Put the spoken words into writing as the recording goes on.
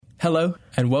Hello,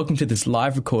 and welcome to this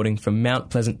live recording from Mount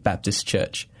Pleasant Baptist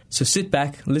Church. So sit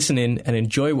back, listen in, and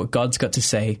enjoy what God's got to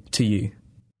say to you.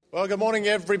 Well, good morning,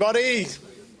 everybody.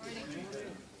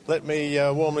 Let me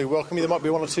warmly welcome you. There might be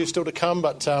one or two still to come,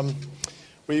 but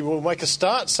we will make a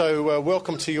start. So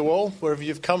welcome to you all, wherever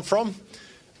you've come from.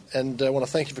 And I want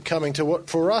to thank you for coming to what,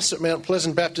 for us at Mount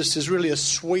Pleasant Baptist, is really a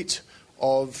suite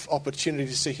of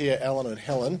opportunities to hear Alan and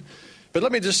Helen. But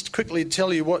let me just quickly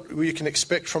tell you what you can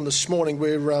expect from this morning.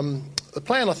 The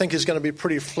plan, I think, is going to be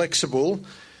pretty flexible,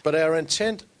 but our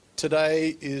intent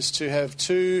today is to have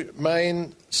two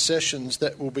main sessions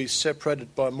that will be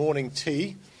separated by morning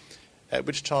tea, at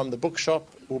which time the bookshop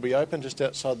will be open just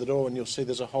outside the door, and you'll see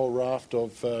there's a whole raft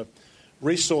of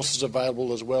resources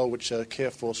available as well, which are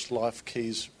Careforce Life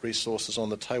Keys resources on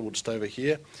the table just over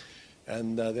here.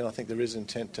 And then I think there is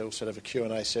intent to also have a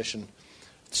Q&A session.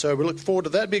 So we look forward to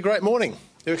that. It'll be a great morning.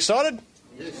 You excited?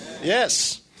 Yes.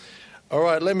 Yes. All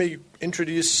right, let me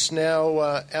introduce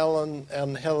now Alan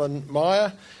and Helen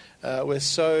Meyer. We're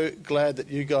so glad that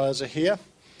you guys are here,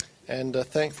 and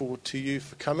thankful to you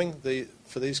for coming.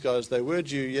 For these guys, they were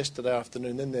due yesterday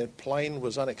afternoon, then their plane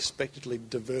was unexpectedly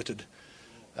diverted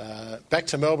back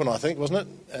to Melbourne, I think, wasn't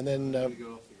it? And then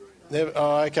never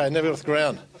got off the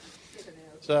ground.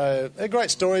 So they're great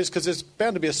stories because there's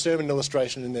bound to be a sermon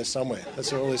illustration in there somewhere.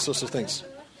 That's all these sorts of things.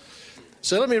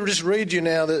 So let me just read you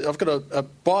now. I've got a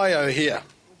bio here,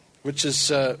 which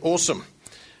is awesome.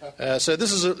 So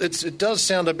this is it does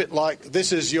sound a bit like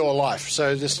This Is Your Life.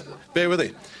 So just bear with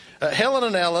me. Helen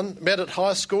and Alan met at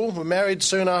high school, were married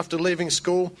soon after leaving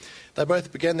school. They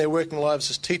both began their working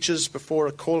lives as teachers before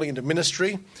a calling into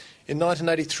ministry. In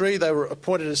 1983, they were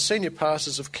appointed as senior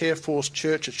pastors of Careforce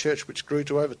Church, a church which grew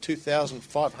to over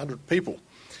 2,500 people.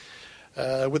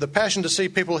 With a passion to see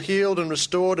people healed and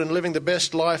restored and living the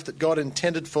best life that God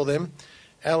intended for them,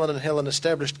 Alan and Helen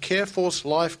established Careforce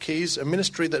Life Keys, a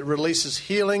ministry that releases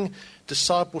healing,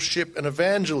 discipleship and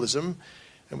evangelism,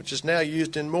 and which is now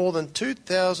used in more than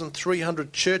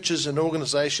 2,300 churches and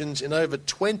organisations in over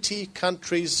 20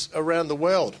 countries around the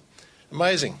world.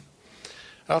 Amazing.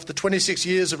 After 26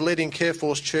 years of leading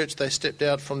Careforce Church, they stepped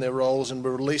out from their roles and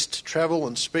were released to travel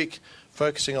and speak,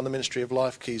 focusing on the ministry of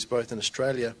Life Keys both in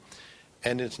Australia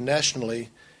and internationally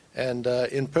and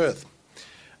in Perth.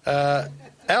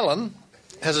 Alan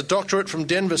has a doctorate from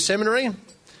Denver Seminary.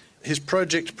 His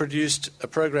project produced a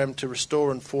program to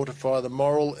restore and fortify the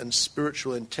moral and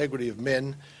spiritual integrity of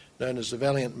men, known as the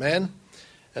Valiant Man.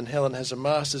 And Helen has a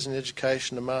Master's in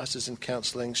Education, a Master's in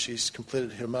Counselling. She's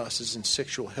completed her Master's in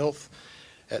Sexual Health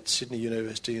at Sydney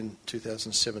University in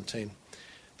 2017.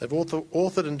 They've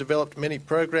authored and developed many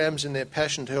programs in their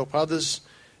passion to help others.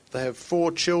 They have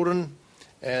 4 children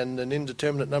and an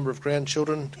indeterminate number of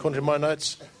grandchildren, according to my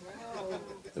notes.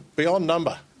 Beyond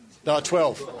number. No,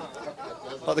 12.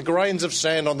 Like the grains of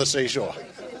sand on the seashore.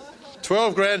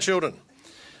 12 grandchildren.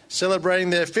 Celebrating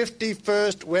their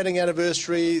 51st wedding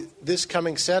anniversary this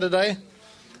coming Saturday,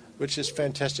 which is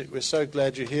fantastic. We're so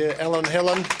glad you're here. Alan and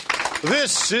Helen,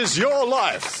 this is your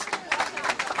life.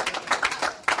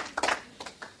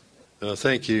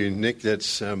 Thank you, Nick.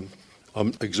 That's I'm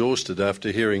exhausted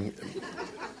after hearing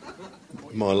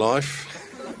my life.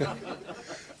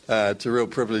 It's a real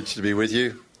privilege to be with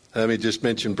you. Let me just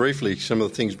mention briefly some of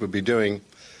the things we'll be doing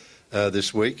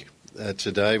this week.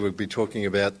 Today we'll be talking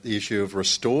about the issue of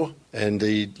restore and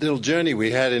the little journey we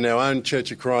had in our own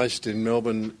Church of Christ in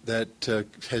Melbourne that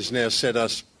has now set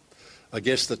us, I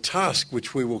guess, the task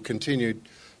which we will continue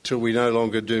till we no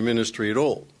longer do ministry at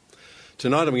all.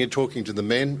 Tonight I'm going to be talking to the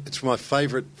men. It's my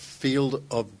favourite field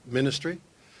of ministry.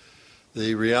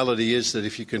 The reality is that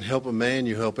if you can help a man,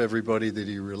 you help everybody that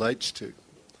he relates to.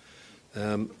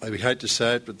 I hate to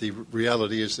say it, but the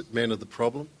reality is that men are the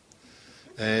problem.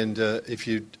 And if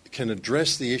you can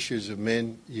address the issues of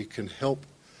men, you can help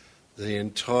the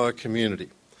entire community.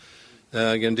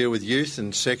 I'm going to deal with youth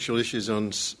and sexual issues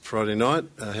on Friday night.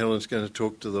 Helen's going to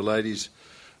talk to the ladies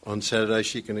on Saturday.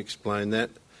 She can explain that.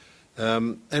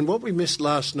 And what we missed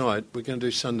last night, we're going to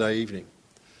do Sunday evening.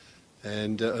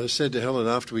 And I said to Helen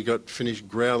after we got finished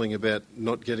growling about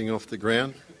not getting off the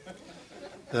ground,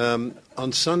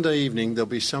 on Sunday evening there'll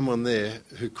be someone there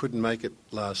who couldn't make it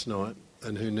last night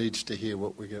and who needs to hear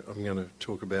what I'm going to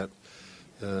talk about.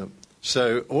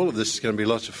 So all of this is going to be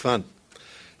lots of fun.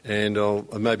 And I'll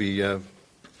maybe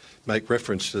make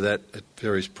reference to that at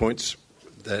various points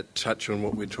that touch on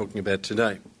what we're talking about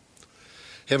today.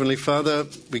 Heavenly Father,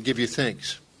 we give you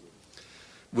thanks.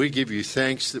 We give you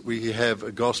thanks that we have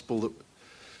a gospel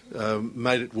that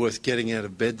made it worth getting out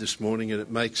of bed this morning, and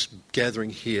it makes gathering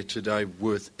here today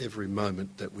worth every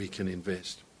moment that we can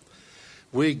invest.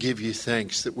 We give you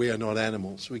thanks that we are not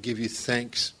animals. We give you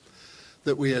thanks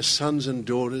that we are sons and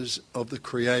daughters of the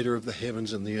Creator of the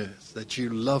heavens and the earth, that you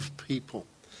love people.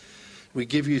 We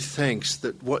give you thanks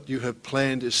that what you have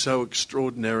planned is so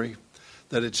extraordinary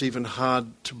that it's even hard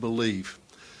to believe.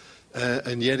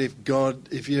 And yet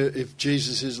if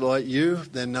Jesus is like you,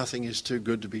 then nothing is too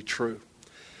good to be true.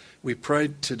 We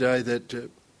prayed today that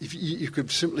if you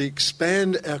could simply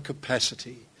expand our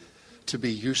capacity to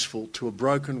be useful to a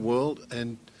broken world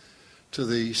and to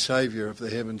the Saviour of the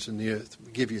heavens and the earth.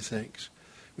 We give you thanks.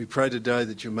 We pray today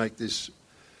that you make this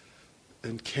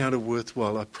encounter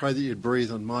worthwhile. I pray that you'd breathe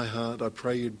on my heart. I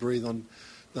pray you'd breathe on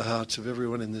the hearts of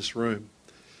everyone in this room.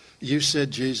 You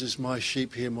said, Jesus, my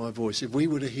sheep hear my voice. If we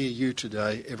were to hear you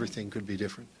today, everything could be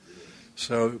different.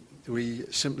 So we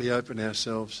simply open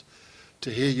ourselves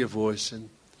to hear your voice and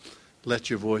let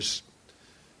your voice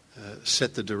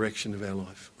set the direction of our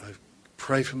life. I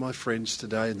pray for my friends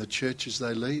today in the churches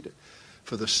they lead,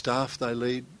 for the staff they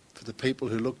lead, for the people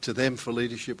who look to them for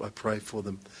leadership. I pray for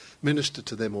them. Minister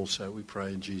to them also, we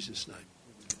pray in Jesus' name.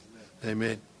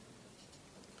 Amen.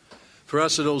 For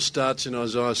us, it all starts in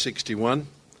Isaiah 61.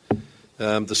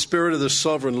 The Spirit of the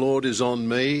Sovereign Lord is on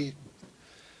me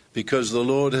because the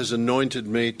Lord has anointed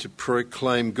me to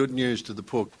proclaim good news to the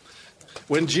poor.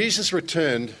 When Jesus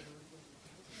returned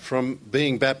from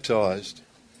being baptized,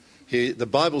 the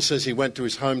Bible says he went to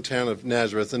his hometown of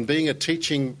Nazareth, and being a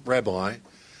teaching rabbi,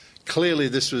 clearly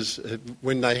this was,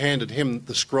 when they handed him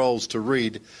the scrolls to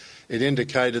read, it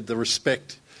indicated the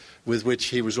respect with which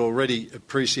he was already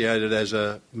appreciated as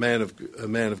a man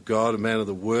of God, a man of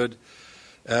the Word.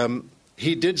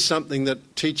 He did something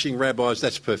that teaching rabbis,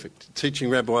 that's perfect, teaching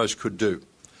rabbis could do.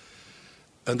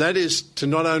 And that is to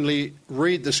not only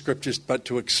read the scriptures, but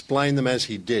to explain them as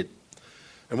he did.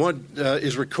 And what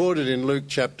is recorded in Luke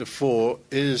chapter 4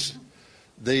 is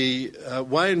the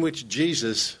way in which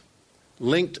Jesus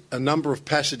linked a number of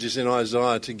passages in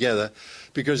Isaiah together.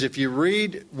 Because if you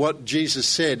read what Jesus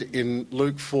said in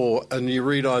Luke 4 and you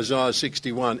read Isaiah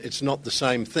 61, it's not the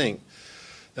same thing.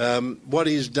 What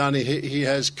he's done, he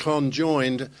has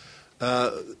conjoined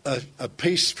a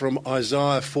piece from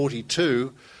Isaiah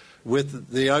 42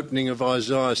 with the opening of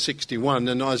Isaiah 61.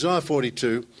 And Isaiah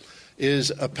 42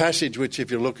 is a passage which, if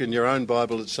you look in your own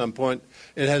Bible at some point,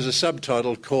 it has a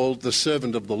subtitle called The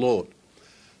Servant of the Lord.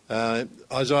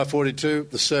 Isaiah 42,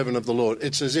 the servant of the Lord.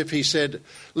 It's as if he said,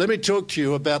 let me talk to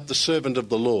you about the servant of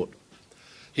the Lord.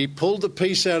 He pulled the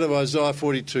piece out of Isaiah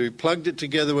 42, plugged it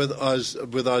together with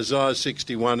Isaiah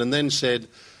 61, and then said,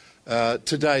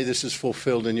 today this is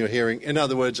fulfilled in your hearing. In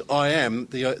other words, I am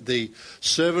the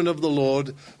servant of the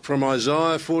Lord from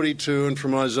Isaiah 42 and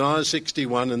from Isaiah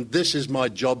 61, and this is my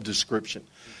job description.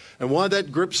 And why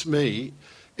that grips me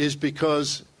is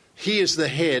because he is the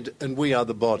head and we are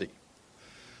the body.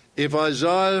 If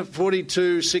Isaiah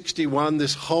 42:61,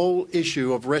 this whole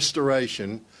issue of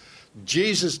restoration,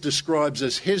 Jesus describes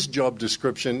as his job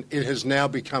description, it has now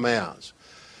become ours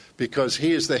because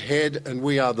he is the head and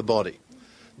we are the body.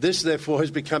 This, therefore,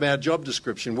 has become our job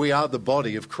description. We are the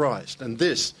body of Christ, and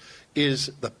this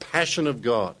is the passion of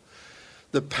God.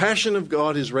 The passion of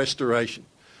God is restoration.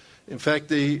 In fact,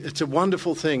 it's a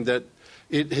wonderful thing that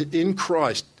in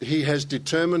Christ, he has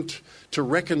determined to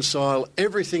reconcile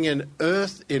everything in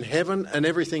earth, in heaven, and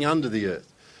everything under the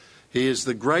earth. He is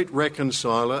the great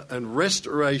reconciler, and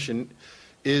restoration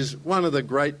is one of the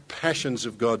great passions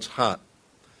of God's heart.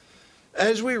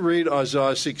 As we read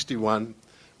Isaiah 61,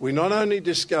 we not only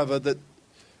discover that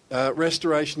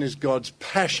restoration is God's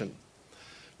passion,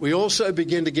 we also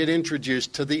begin to get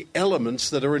introduced to the elements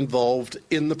that are involved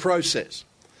in the process.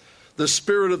 The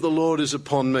Spirit of the Lord is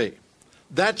upon me.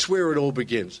 That's where it all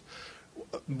begins.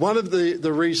 One of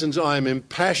the reasons I am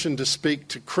impassioned to speak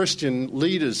to Christian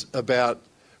leaders about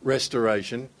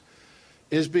restoration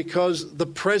is because the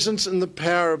presence and the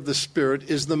power of the Spirit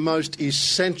is the most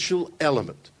essential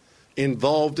element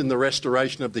involved in the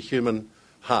restoration of the human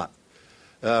heart.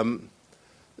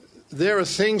 There are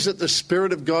things that the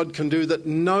Spirit of God can do that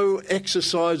no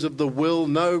exercise of the will,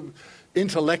 no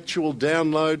intellectual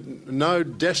download, no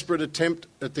desperate attempt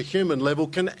at the human level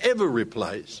can ever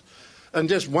replace. And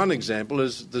just one example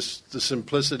is the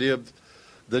simplicity of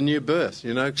the new birth.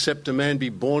 Except a man be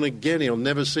born again, he'll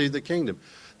never see the kingdom.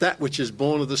 That which is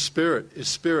born of the Spirit is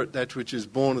spirit. That which is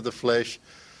born of the flesh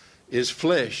is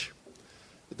flesh.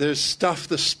 There's stuff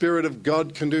the Spirit of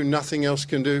God can do, nothing else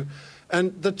can do.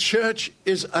 And the church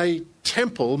is a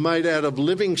temple made out of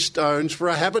living stones for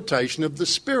a habitation of the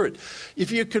Spirit.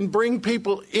 If you can bring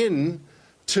people in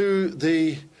to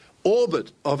the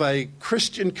orbit of a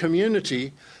Christian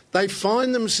community, they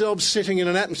find themselves sitting in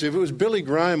an atmosphere. If it was Billy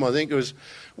Graham, I think it was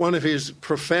one of his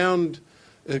profound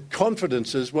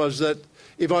confidences was that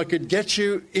if I could get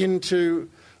you into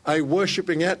a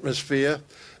worshipping atmosphere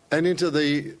and into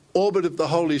the orbit of the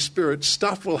Holy Spirit,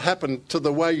 stuff will happen to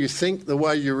the way you think, the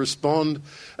way you respond.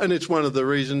 And it's one of the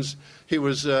reasons he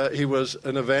was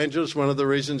an evangelist, one of the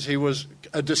reasons he was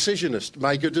a decisionist,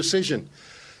 make a decision.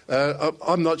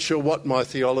 I'm not sure what my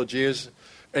theology is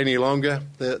any longer.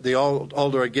 The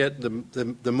older I get,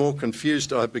 the more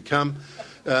confused I've become.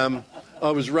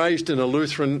 I was raised in a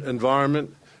Lutheran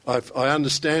environment. I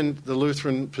understand the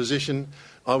Lutheran position.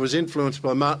 I was influenced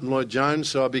by Martin Lloyd-Jones,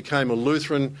 so I became a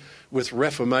Lutheran with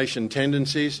Reformation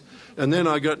tendencies. And then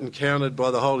I got encountered by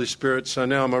the Holy Spirit, so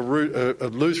now I'm a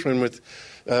Lutheran with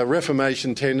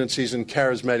Reformation tendencies and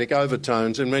charismatic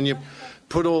overtones. And when you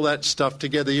put all that stuff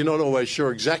together, you're not always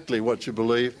sure exactly what you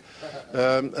believe.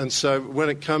 And so when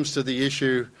it comes to the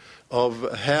issue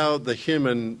of how the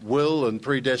human will and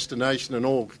predestination and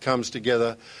all comes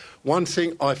together, one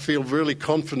thing I feel really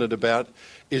confident about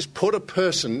is put a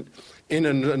person in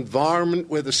an environment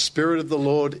where the Spirit of the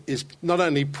Lord is not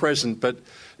only present but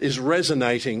is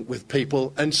resonating with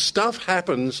people, and stuff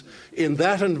happens in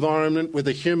that environment with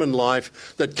a human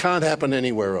life that can't happen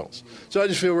anywhere else. So I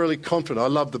just feel really confident. I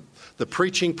love the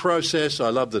preaching process. I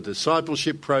love the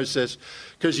discipleship process,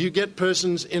 because you get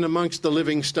persons in amongst the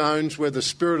living stones where the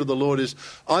Spirit of the Lord is.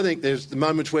 I think there's the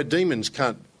moments where demons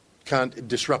can't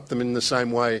disrupt them in the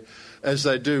same way as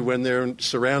they do when they're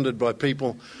surrounded by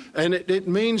people. And it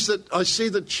means that I see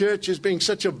the church as being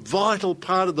such a vital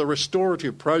part of the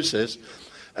restorative process.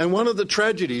 And one of the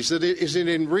tragedies that is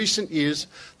in recent years,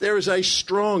 there is a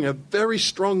very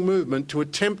strong movement to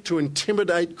attempt to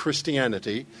intimidate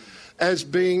Christianity as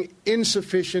being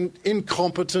insufficient,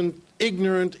 incompetent,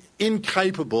 ignorant,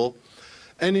 incapable,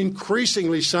 and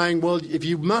increasingly saying, well, if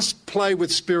you must play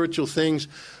with spiritual things,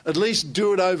 at least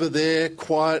do it over there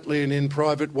quietly and in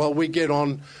private while we get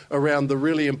on around the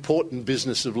really important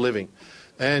business of living.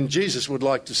 And Jesus would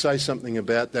like to say something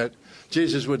about that.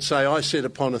 Jesus would say, I sit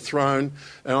upon a throne,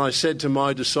 and I said to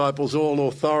my disciples, all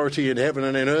authority in heaven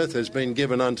and in earth has been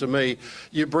given unto me.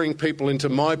 You bring people into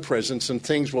my presence and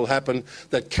things will happen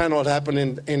that cannot happen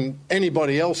in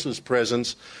anybody else's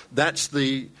presence. That's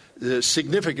the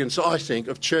significance, I think,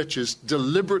 of churches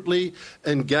deliberately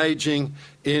engaging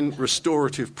in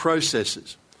restorative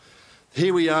processes.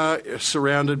 Here we are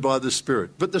surrounded by the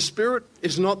Spirit. But the Spirit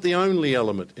is not the only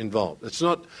element involved. It's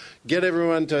not get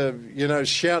everyone to,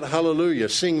 shout hallelujah,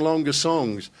 sing longer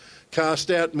songs, cast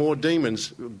out more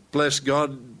demons, bless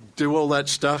God, do all that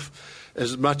stuff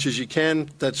as much as you can.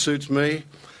 That suits me.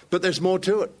 But there's more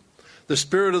to it. The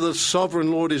Spirit of the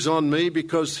Sovereign Lord is on me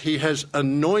because he has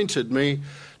anointed me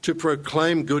to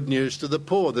proclaim good news to the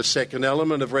poor. The second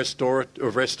element of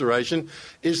restoration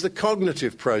is the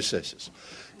cognitive processes.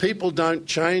 People don't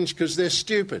change because they're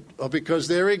stupid or because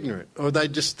they're ignorant or they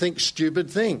just think stupid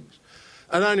things.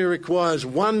 It only requires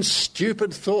one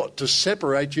stupid thought to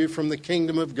separate you from the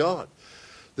kingdom of God.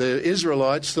 The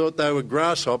Israelites thought they were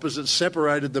grasshoppers that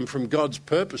separated them from God's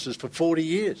purposes for 40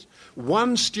 years.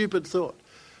 One stupid thought.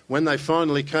 When they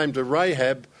finally came to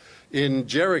Rahab in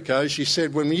Jericho, she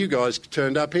said, when you guys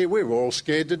turned up here, we were all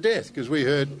scared to death because we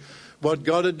heard what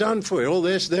God had done for you. All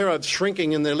this, they're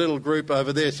shrinking in their little group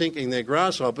over there thinking they're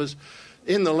grasshoppers.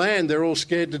 In the land, they're all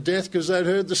scared to death because they'd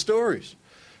heard the stories.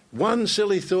 One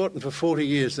silly thought, and for 40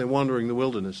 years they're wandering the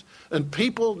wilderness. And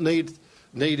people need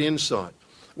insight.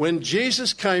 When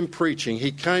Jesus came preaching,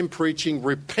 he came preaching,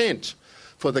 repent,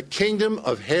 for the kingdom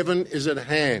of heaven is at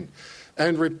hand.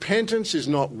 And repentance is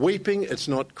not weeping, it's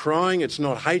not crying, it's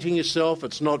not hating yourself,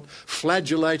 it's not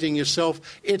flagellating yourself.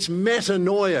 It's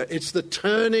metanoia, it's the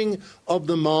turning of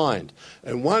the mind.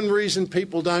 And one reason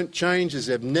people don't change is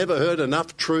they've never heard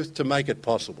enough truth to make it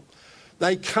possible.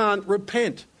 They can't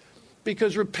repent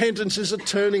because repentance is a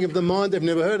turning of the mind. They've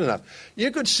never heard enough. You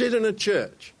could sit in a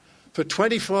church for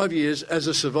 25 years as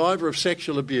a survivor of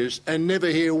sexual abuse and never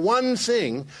hear one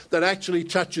thing that actually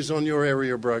touches on your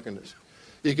area of brokenness.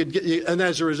 And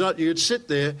as a result, you'd sit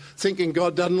there thinking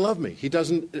God doesn't love me. He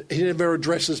never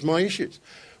addresses my issues.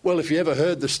 Well, if you ever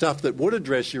heard the stuff that would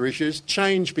address your issues,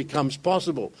 change becomes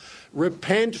possible.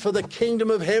 Repent, for the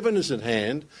kingdom of heaven is at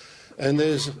hand. And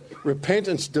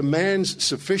repentance demands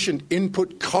sufficient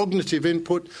input, cognitive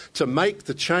input, to make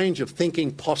the change of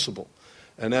thinking possible.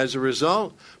 And as a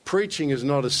result, preaching is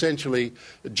not essentially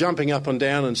jumping up and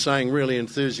down and saying really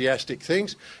enthusiastic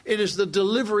things. It is the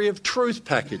delivery of truth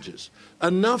packages,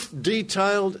 enough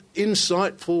detailed,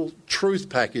 insightful truth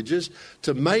packages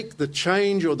to make the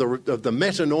change of the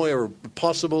metanoia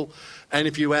possible. And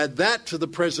if you add that to the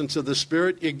presence of the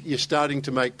Spirit, you're starting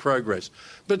to make progress.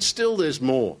 But still there's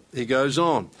more. He goes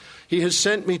on. He has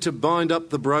sent me to bind up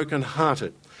the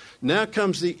brokenhearted, Now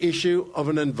comes the issue of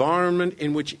an environment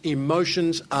in which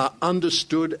emotions are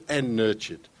understood and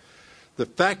nurtured. The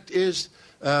fact is,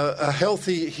 a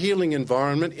healthy, healing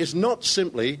environment is not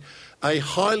simply a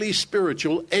highly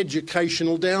spiritual,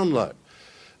 educational download.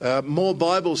 More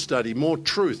Bible study, more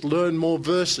truth, learn more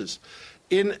verses.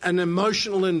 In an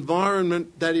emotional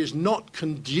environment that is not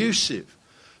conducive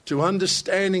to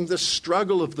understanding the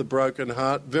struggle of the broken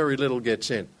heart, very little gets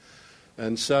in.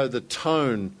 And so the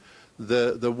tone,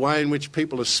 the way in which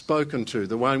people are spoken to,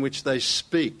 the way in which they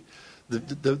speak, the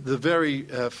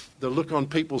look on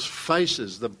people's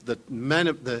faces, the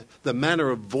manner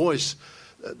of voice,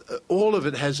 all of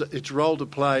it has its role to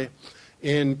play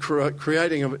in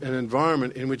creating an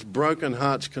environment in which broken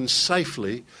hearts can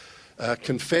safely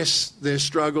confess their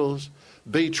struggles,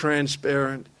 be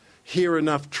transparent, hear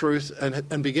enough truth,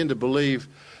 and begin to believe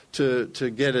to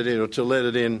get it in or to let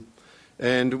it in.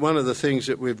 And one of the things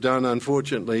that we've done,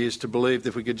 unfortunately, is to believe that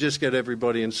if we could just get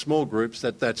everybody in small groups,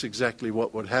 that's exactly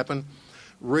what would happen.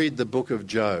 Read the book of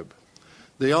Job.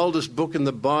 The oldest book in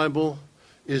the Bible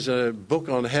is a book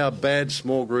on how bad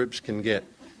small groups can get.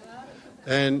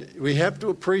 And we have to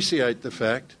appreciate the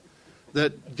fact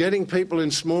that getting people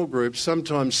in small groups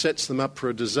sometimes sets them up for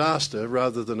a disaster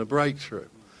rather than a breakthrough,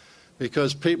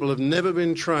 because people have never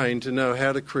been trained to know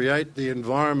how to create the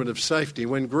environment of safety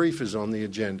when grief is on the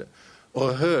agenda,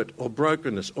 or hurt, or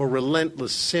brokenness, or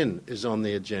relentless sin is on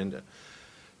the agenda.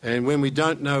 And when we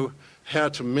don't know how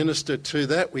to minister to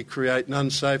that, we create an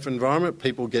unsafe environment.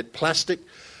 People get plastic.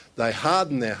 They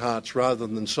harden their hearts rather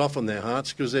than soften their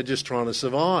hearts because they're just trying to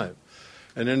survive.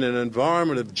 And in an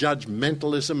environment of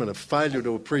judgmentalism and a failure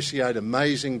to appreciate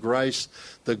amazing grace,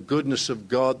 the goodness of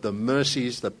God, the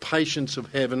mercies, the patience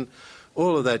of heaven,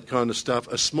 all of that kind of stuff,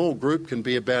 a small group can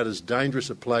be about as dangerous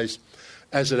a place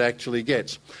as it actually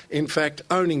gets. In fact,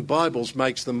 owning Bibles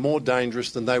makes them more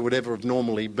dangerous than they would ever have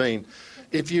normally been.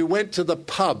 If you went to the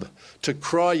pub to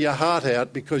cry your heart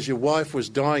out because your wife was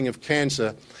dying of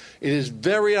cancer, it is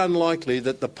very unlikely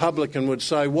that the publican would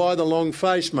say, "Why the long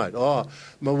face, mate?" "Oh,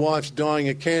 my wife's dying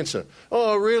of cancer."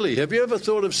 "Oh, really? Have you ever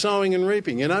thought of sowing and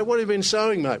reaping? You know, what have you been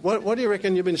sowing, mate? What do you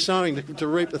reckon you've been sowing to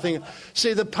reap the thing?"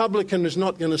 See, the publican is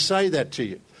not going to say that to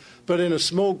you. But in a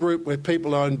small group where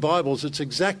people own Bibles, it's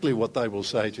exactly what they will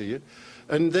say to you.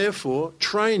 And therefore,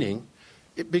 training,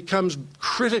 it becomes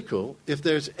critical if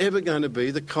there's ever going to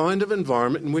be the kind of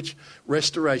environment in which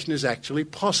restoration is actually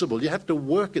possible. You have to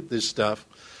work at this stuff,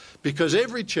 because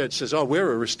every church says, "Oh,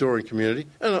 we're a restoring community,"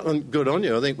 and good on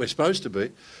you, I think we're supposed to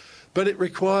be. But it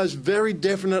requires very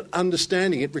definite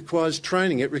understanding. It requires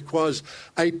training. It requires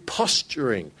a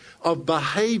posturing of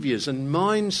behaviours and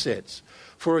mindsets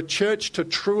for a church to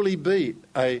truly be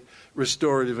a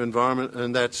restorative environment,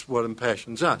 and that's what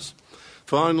impassions us.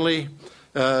 Finally,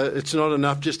 it's not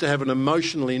enough just to have an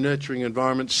emotionally nurturing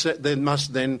environment. There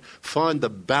must then find the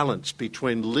balance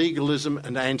between legalism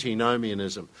and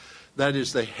antinomianism. That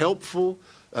is the helpful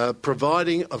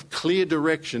providing of clear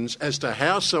directions as to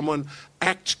how someone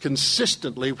acts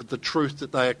consistently with the truth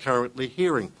that they are currently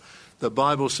hearing. The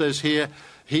Bible says here,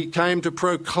 "He came to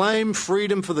proclaim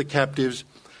freedom for the captives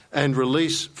and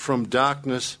release from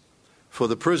darkness for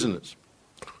the prisoners,"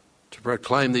 to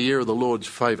proclaim the year of the Lord's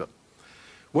favour.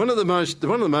 One of the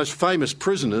most famous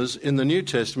prisoners in the New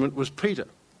Testament was Peter.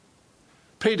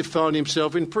 Peter found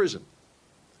himself in prison.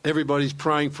 Everybody's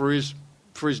praying for his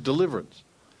deliverance.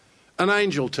 An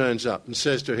angel turns up and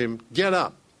says to him, "Get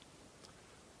up,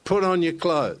 put on your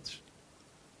clothes,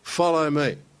 follow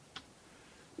me."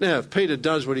 Now, if Peter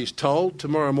does what he's told,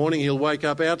 tomorrow morning he'll wake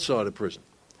up outside of prison.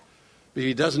 But if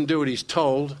he doesn't do what he's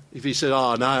told, if he said,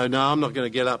 "Oh, no, I'm not going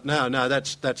to get up now. No,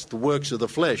 that's the works of the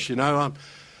flesh, you know.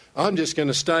 I'm just going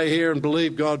to stay here and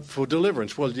believe God for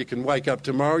deliverance." Well, you can wake up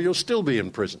tomorrow, you'll still be in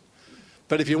prison.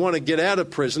 But if you want to get out of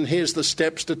prison, here's the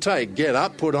steps to take. Get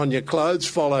up, put on your clothes,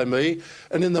 follow me,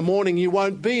 and in the morning you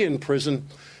won't be in prison.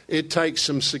 It takes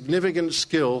some significant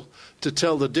skill to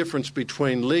tell the difference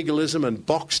between legalism and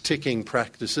box-ticking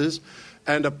practices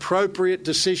and appropriate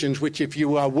decisions, which, if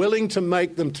you are willing to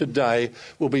make them today,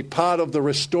 will be part of the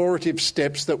restorative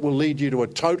steps that will lead you to a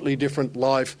totally different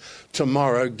life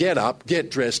tomorrow. Get up, get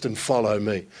dressed, and follow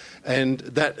me. And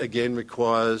that, again,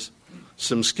 requires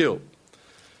some skill.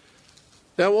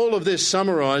 Now, all of this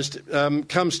summarised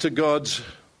comes to God's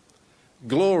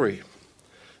glory.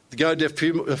 Go to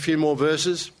a few more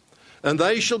verses. "And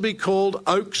they shall be called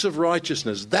oaks of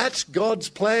righteousness." That's God's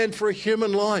plan for a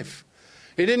human life.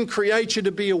 He didn't create you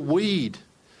to be a weed.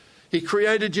 He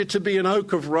created you to be an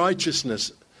oak of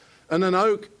righteousness. And an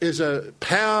oak is a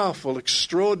powerful,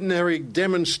 extraordinary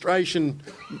demonstration,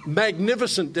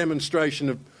 magnificent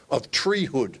demonstration of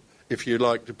treehood, if you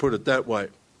like to put it that way.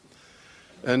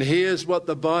 And here's what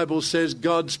the Bible says.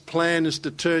 God's plan is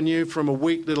to turn you from a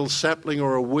weak little sapling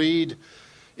or a weed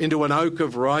into an oak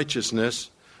of righteousness,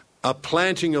 a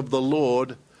planting of the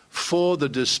Lord for the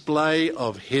display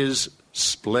of his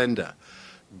splendour.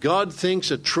 God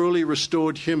thinks a truly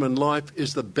restored human life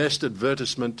is the best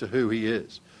advertisement to who he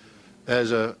is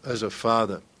as a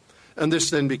father. And this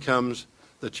then becomes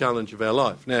the challenge of our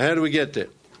life. Now, how do we get there?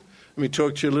 Let me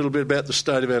talk to you a little bit about the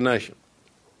state of our nation.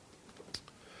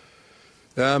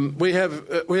 We have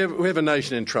a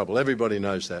nation in trouble. Everybody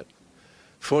knows that.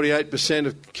 48%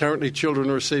 of currently children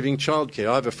are receiving childcare.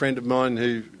 I have a friend of mine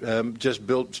who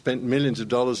spent millions of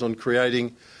dollars on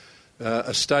creating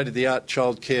a state-of-the-art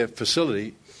childcare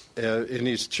facility in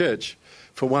his church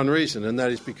for one reason, and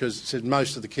that is because he said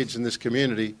most of the kids in this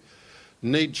community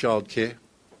need childcare.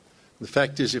 The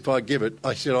fact is, if I give it,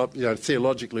 I said,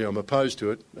 theologically I'm opposed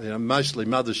to it. Mostly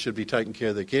mothers should be taking care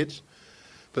of their kids,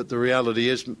 but the reality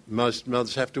is most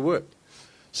mothers have to work.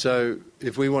 So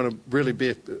if we want to really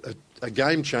be a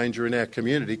game changer in our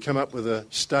community, come up with a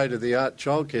state-of-the-art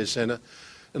childcare centre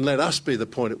and let us be the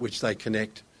point at which they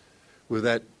connect with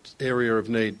that area of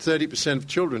need. 30% of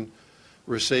children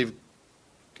receive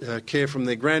care from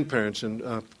their grandparents, and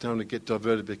I don't want to get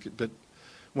diverted, but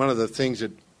one of the things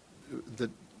that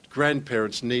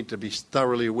grandparents need to be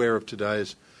thoroughly aware of today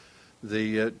is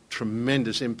the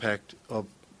tremendous impact of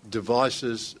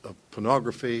devices, of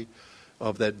pornography,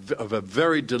 of a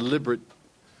very deliberate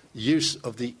use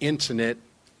of the internet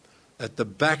at the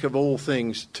back of all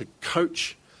things to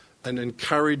coach and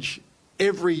encourage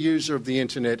every user of the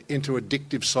internet into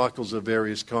addictive cycles of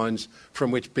various kinds from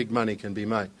which big money can be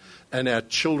made. And our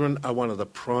children are one of the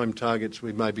prime targets.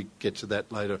 We maybe get to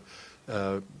that later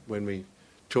when we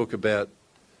talk about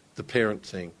the parent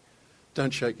thing.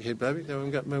 Don't shake your head, baby.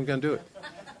 I'm going to do it.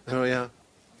 Oh, yeah.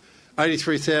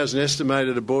 83,000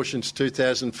 estimated abortions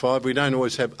 2005. We don't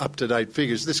always have up-to-date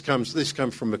figures. This comes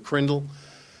from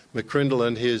McCrindle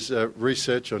and his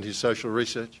research on his social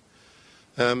research.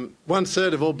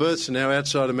 1/3 of all births are now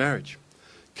outside of marriage.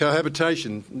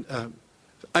 Cohabitation,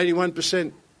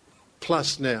 81%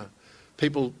 plus now.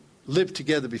 People live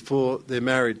together before they're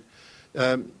married.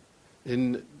 In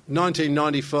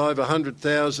 1995,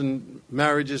 100,000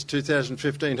 marriages.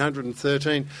 2015,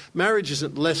 113. Marriage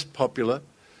isn't less popular.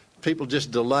 People just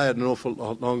delay it an awful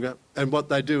lot longer. And what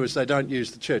they do is they don't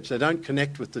use the church. They don't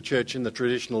connect with the church in the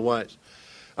traditional ways.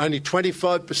 Only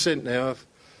 25% now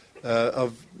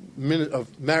of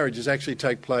marriages actually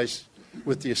take place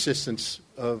with the assistance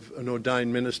of an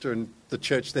ordained minister, and the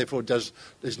church therefore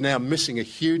is now missing a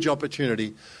huge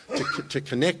opportunity to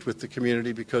connect with the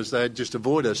community because they just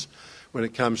avoid us when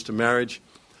it comes to marriage.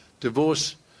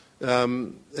 Divorce,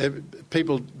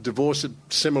 people divorce at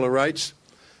similar rates.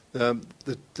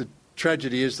 The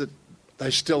tragedy is that they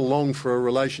still long for a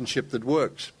relationship that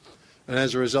works, and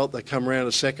as a result they come around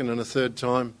a second and a third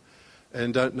time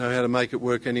and don't know how to make it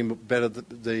work any better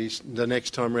the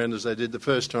next time around as they did the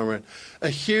first time around. A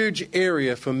huge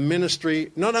area for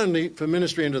ministry, not only for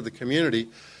ministry into the community,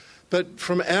 but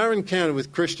from our encounter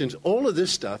with Christians, all of this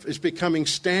stuff is becoming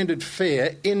standard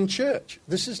fare in church.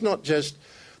 This is not just,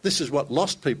 this is what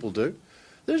lost people do.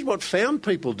 This is what found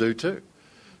people do too.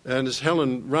 And as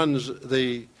Helen runs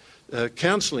the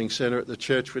counselling centre at the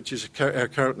church, which is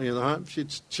currently in the home,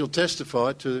 she'll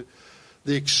testify to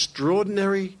the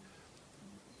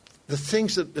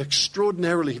things that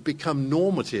extraordinarily have become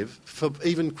normative for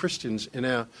even Christians in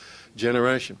our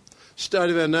generation. State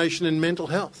of our nation in mental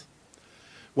health.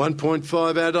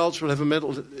 1.5 adults will have a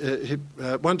mental,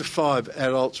 1 to 5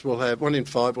 adults will have, 1 in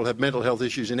 5 will have mental health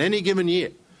issues in any given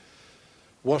year.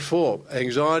 What for?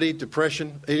 Anxiety,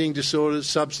 depression, eating disorders,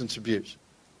 substance abuse.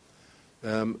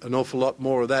 An awful lot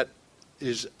more of that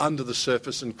is under the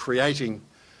surface and creating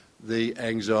the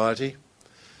anxiety.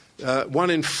 1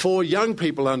 in 4 young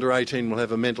people under 18 will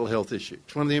have a mental health issue.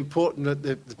 It's one of the important,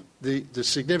 the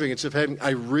significance of having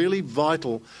a really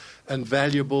vital and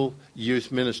valuable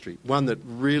youth ministry, one that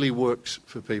really works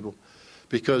for people,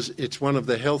 because it's one of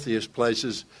the healthiest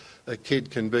places a kid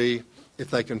can be if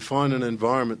they can find an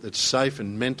environment that's safe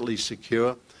and mentally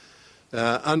secure.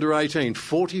 Under 18,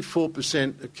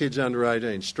 44% of kids under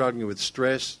 18 struggling with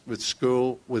stress, with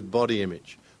school, with body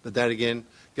image. But that again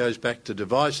goes back to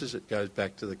devices, it goes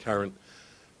back to the current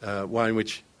way in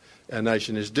which our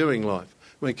nation is doing life.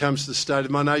 When it comes to the state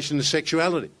of my nation and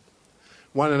sexuality,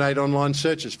 1 in 8 online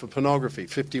searches for pornography.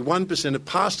 51% of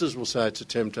pastors will say it's a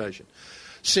temptation.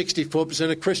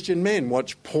 64% of Christian men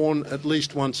watch porn at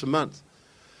least once a month.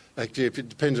 Actually, if it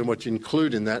depends on what you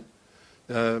include in that.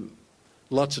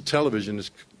 Lots of television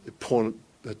is porn,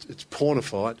 it's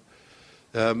pornified.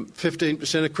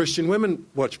 15% of Christian women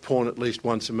watch porn at least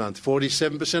once a month.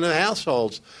 47% of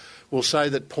households will say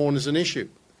that porn is an issue.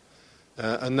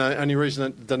 And the only reason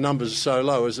that the numbers are so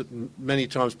low is that many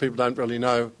times people don't really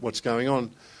know what's going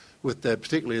on with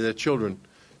particularly their children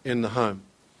in the home.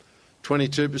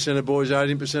 22% of boys,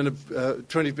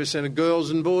 20% of girls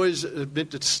and boys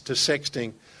admit to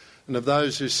sexting. And of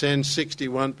those who send,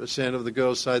 61% of the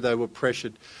girls say they were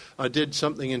pressured. I did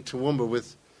something in Toowoomba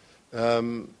with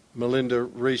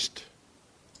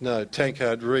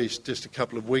Tankard Reese just a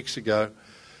couple of weeks ago,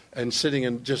 and sitting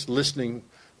and just listening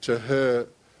to her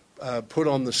put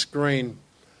on the screen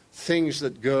things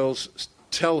that girls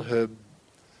tell her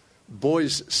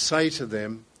boys say to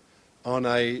them on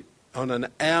an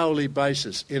hourly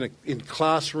basis in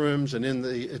classrooms and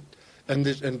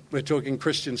and we're talking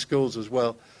Christian schools as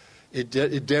well.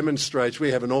 It demonstrates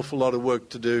we have an awful lot of work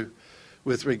to do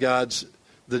with regards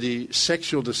to the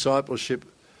sexual discipleship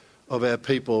of our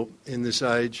people in this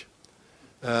age.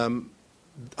 I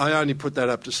only put that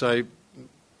up to say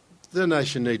the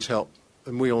nation needs help,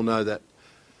 and we all know that.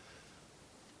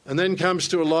 And then comes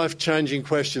to a life-changing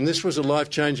question. This was a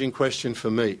life-changing question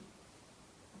for me.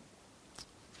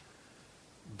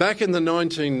 Back in the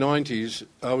 1990s,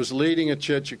 I was leading a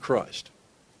Church of Christ.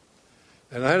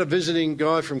 And I had a visiting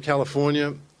guy from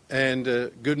California, and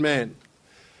a good man.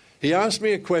 He asked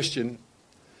me a question.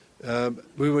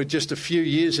 We were just a few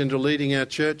years into leading our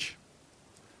church.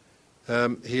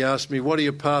 He asked me, what are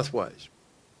your pathways?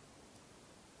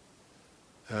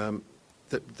 Sorry,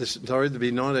 it'd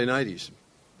be 1980s.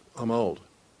 I'm old.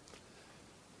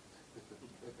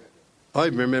 I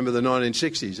even remember the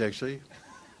 1960s, actually,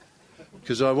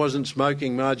 because I wasn't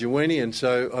smoking margarine, and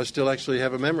so I still actually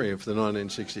have a memory of the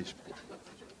 1960s.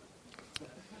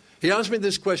 He asked me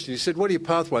this question. He said, what are your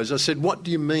pathways? I said, what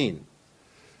do you mean?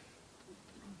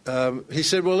 He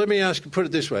said, well, let me put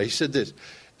it this way. He said this.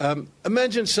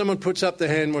 Imagine someone puts up their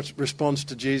hand in response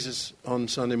to Jesus on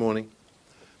Sunday morning.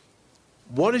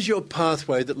 What is your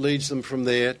pathway that leads them from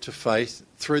there to faith,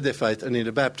 through their faith and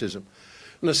into baptism?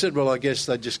 And I said, well, I guess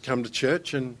they'd just come to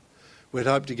church and we'd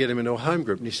hope to get them into a home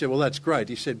group. And he said, well, that's great.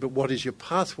 He said, but what is your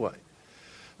pathway?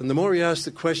 And the more he asked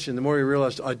the question, the more he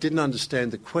realised I didn't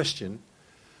understand the question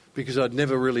because I'd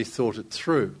never really thought it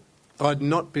through. I'd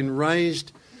not been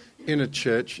raised in a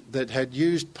church that had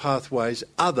used pathways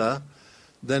other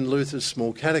than Luther's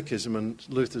small catechism and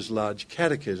Luther's large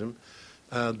catechism.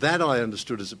 That I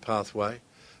understood as a pathway,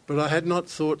 but I had not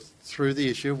thought through the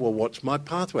issue of, well, what's my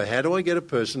pathway? How do I get a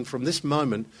person from this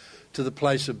moment to the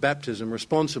place of baptism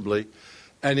responsibly?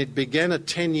 And it began a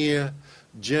 10-year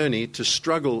journey to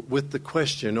struggle with the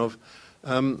question of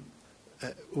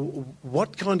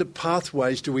what kind of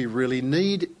pathways do we really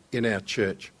need in our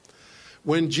church?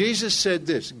 When Jesus said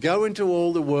this, go into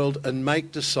all the world and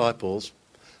make disciples,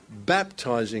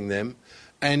 baptizing them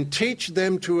and teach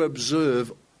them to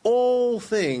observe all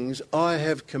things I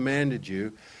have commanded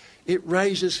you, it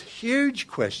raises huge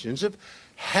questions of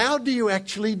how do you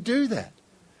actually do that?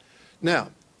 Now,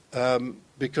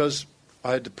 because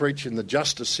I had to preach in the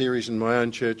Justice series in my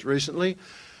own church recently,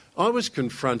 I was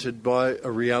confronted by a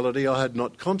reality I had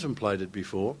not contemplated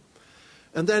before,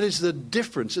 and that is the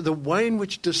difference, the way in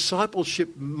which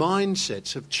discipleship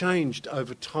mindsets have changed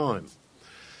over time.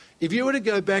 If you were to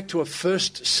go back to a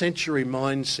first century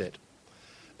mindset,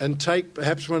 and take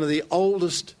perhaps one of the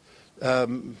oldest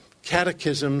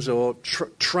catechisms or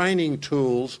training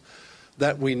tools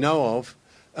that we know of,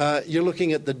 you're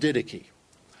looking at the Didache.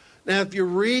 Now, if you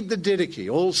read the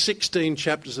Didache, all 16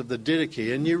 chapters of the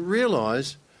Didache, and you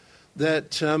realise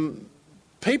that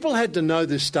people had to know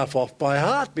this stuff off by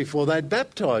heart before they'd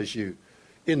baptise you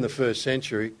in the first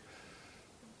century,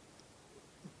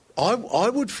 I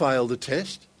would fail the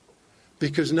test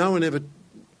because no one ever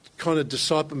kind of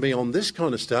discipled me on this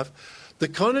kind of stuff. The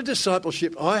kind of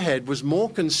discipleship I had was more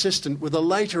consistent with a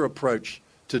later approach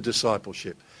to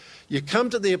discipleship. You come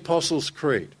to the Apostles'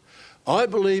 Creed. I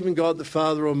believe in God the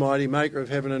Father Almighty, maker of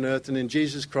heaven and earth, and in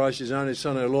Jesus Christ, his only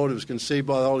Son, our Lord, who was conceived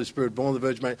by the Holy Spirit, born of the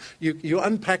Virgin Mary. You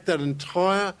unpack that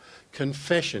entire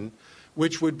confession,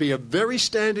 which would be a very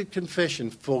standard confession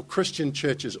for Christian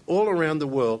churches all around the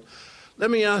world.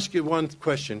 Let me ask you one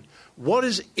question. What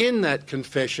is in that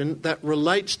confession that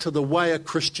relates to the way a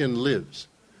Christian lives?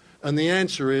 And the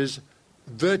answer is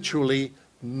virtually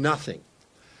nothing.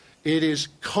 It is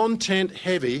content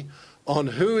heavy on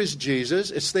who is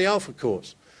Jesus. It's the Alpha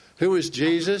Course. Who is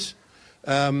Jesus?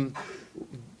 Where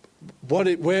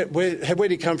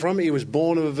did he come from? He was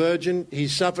born of a virgin. He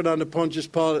suffered under Pontius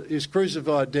Pilate. He was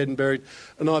crucified, dead and buried.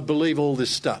 And I believe all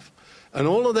this stuff. And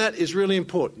all of that is really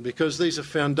important because these are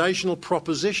foundational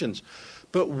propositions.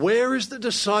 But where is the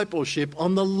discipleship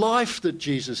on the life that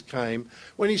Jesus came?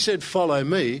 When he said, follow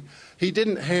me, he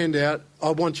didn't hand out,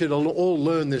 I want you to all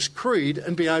learn this creed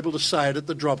and be able to say it at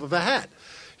the drop of a hat.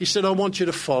 He said, I want you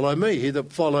to follow me. He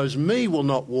that follows me will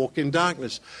not walk in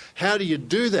darkness. How do you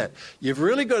do that? You've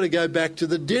really got to go back to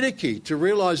the Didache to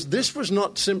realise this was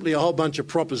not simply a whole bunch of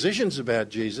propositions about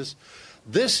Jesus.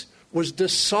 This was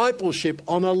discipleship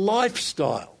on a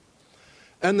lifestyle.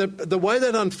 And the way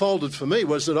that unfolded for me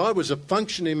was that I was a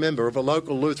functioning member of a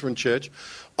local Lutheran church.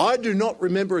 I do not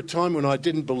remember a time when I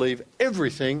didn't believe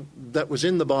everything that was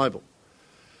in the Bible.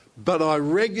 But I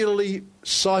regularly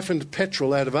siphoned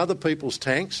petrol out of other people's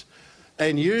tanks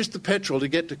and used the petrol to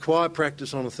get to choir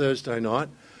practice on a Thursday night.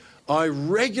 I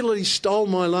regularly stole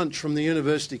my lunch from the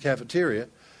university cafeteria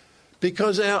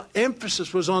because our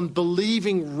emphasis was on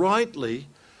believing rightly,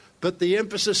 but the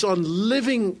emphasis on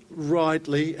living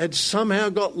rightly had somehow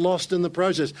got lost in the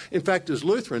process. In fact, as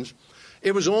Lutherans,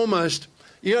 it was almost,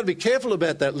 you've got to be careful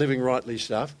about that living rightly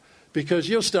stuff because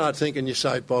you'll start thinking you're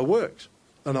saved by works.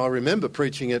 And I remember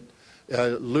preaching at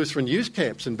Lutheran youth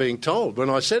camps and being told, when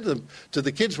I said to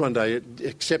the kids one day,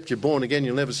 except you're born again,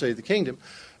 you'll never see the kingdom.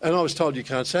 And I was told you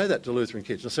can't say that to Lutheran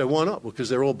kids. I said, why not? Well, because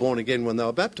they're all born again when they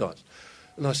were baptised.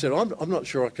 And I said, I'm not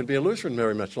sure I can be a Lutheran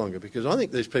very much longer because I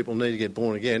think these people need to get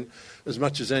born again as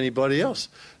much as anybody else.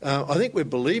 I think we're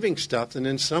believing stuff that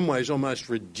in some ways almost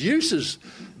reduces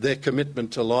their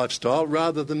commitment to lifestyle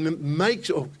rather than makes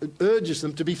or urges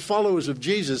them to be followers of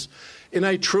Jesus in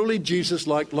a truly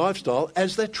Jesus-like lifestyle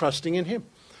as they're trusting in him.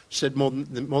 Said more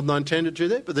than I intended to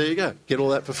there, but there you go. Get all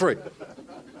that for free.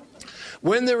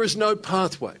 When there is no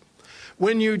pathway,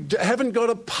 when you haven't got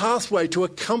a pathway to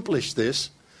accomplish this,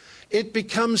 it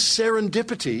becomes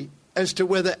serendipity as to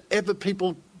whether ever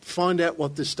people find out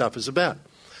what this stuff is about.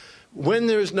 When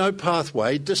there is no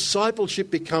pathway,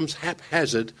 discipleship becomes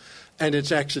haphazard and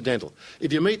it's accidental.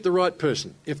 If you meet the right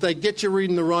person, if they get you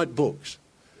reading the right books.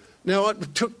 Now,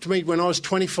 it took to me when I was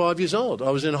 25 years old. I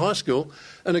was in high school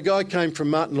and a guy came from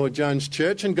Martin Lloyd-Jones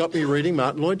Church and got me reading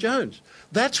Martin Lloyd-Jones.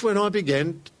 That's when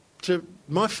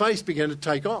my faith began to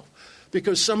take off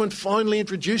because someone finally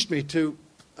introduced me to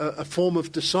a form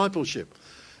of discipleship.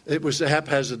 It was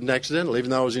haphazard and accidental, even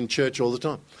though I was in church all the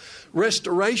time.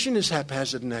 Restoration is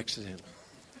haphazard and accidental.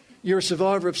 You're a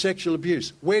survivor of sexual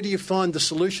abuse. Where do you find the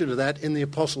solution to that? In the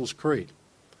Apostles' Creed.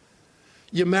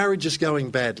 Your marriage is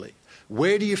going badly.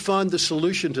 Where do you find the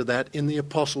solution to that? In the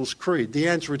Apostles' Creed. The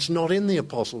answer, it's not in the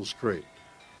Apostles' Creed.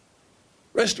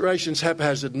 Restoration's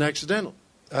haphazard and accidental.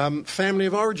 Family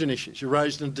of origin issues. You're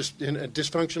raised in a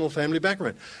dysfunctional family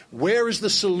background. Where is the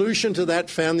solution to that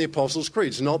found in the Apostles' Creed?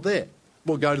 It's not there.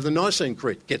 We'll go to the Nicene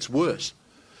Creed. Gets worse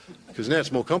because now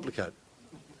it's more complicated.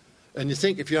 And you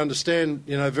think if you understand,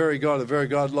 very God, the very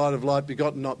God, light of light,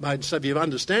 begotten, not made. So if you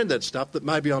understand that stuff, that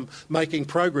maybe I'm making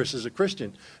progress as a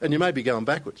Christian, and you may be going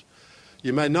backwards.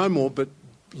 You may know more, but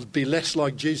be less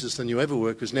like Jesus than you ever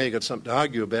were because now you've got something to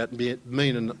argue about and be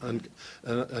mean and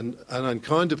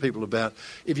unkind to people about.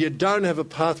 If you don't have a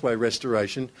pathway,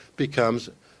 restoration becomes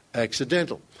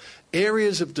accidental.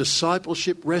 Areas of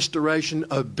discipleship, restoration,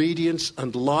 obedience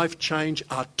and life change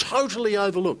are totally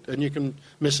overlooked and you can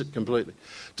miss it completely.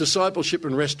 Discipleship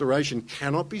and restoration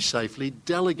cannot be safely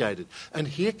delegated. And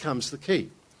here comes the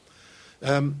key.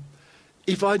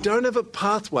 If I don't have a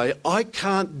pathway, I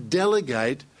can't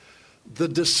delegate the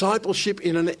discipleship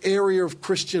in an area of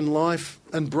Christian life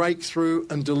and breakthrough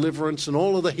and deliverance and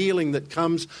all of the healing that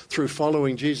comes through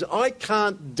following Jesus. I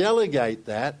can't delegate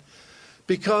that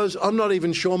because I'm not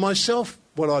even sure myself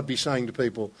what I'd be saying to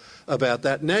people about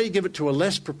that. Now you give it to a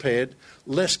less prepared,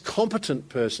 less competent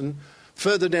person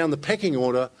further down the pecking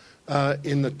order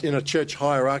in a church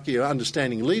hierarchy of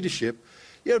understanding leadership.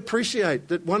 You appreciate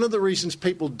that one of the reasons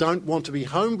people don't want to be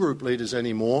home group leaders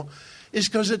anymore is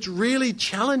because it's really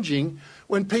challenging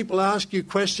when people ask you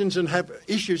questions and have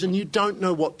issues and you don't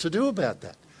know what to do about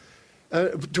that.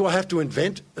 Do I have to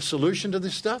invent a solution to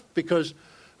this stuff? Because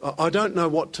I don't know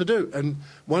what to do. And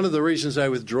one of the reasons they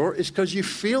withdraw is because you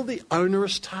feel the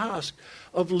onerous task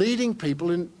of leading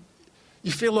people in.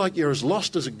 You feel like you're as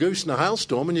lost as a goose in a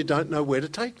hailstorm and you don't know where to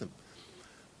take them.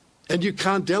 And you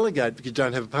can't delegate because you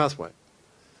don't have a pathway.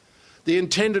 The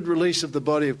intended release of the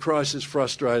body of Christ is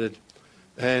frustrated.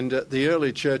 And the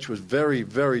early church was very,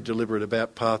 very deliberate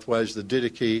about pathways. The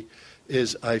Didache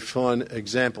is a fine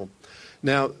example.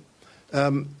 Now,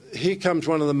 here comes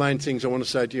one of the main things I want to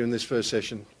say to you in this first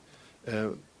session,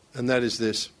 and that is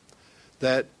this,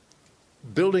 that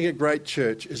building a great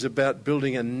church is about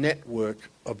building a network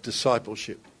of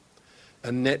discipleship,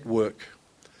 a network.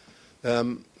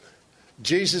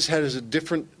 Jesus had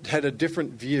a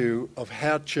different view of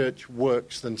how church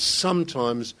works than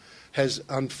sometimes has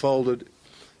unfolded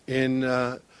in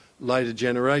later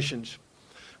generations.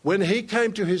 When he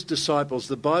came to his disciples,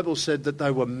 the Bible said that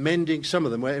they were mending, some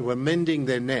of them were mending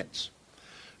their nets.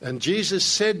 And Jesus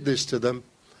said this to them,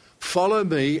 "Follow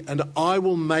me and I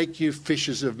will make you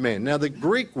fishers of men." Now the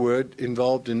Greek word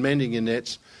involved in mending your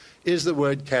nets is the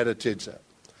word katatizo.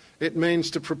 It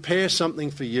means to prepare something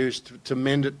for use, to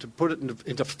mend it, to put it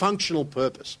into functional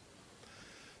purpose.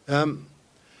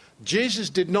 Jesus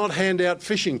did not hand out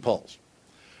fishing poles.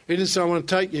 He didn't say, "I want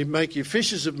to make you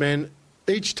fishers of men,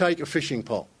 each take a fishing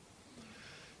pole."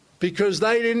 Because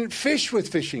they didn't fish with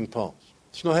fishing poles.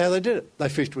 It's not how they did it. They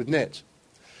fished with nets.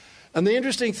 And the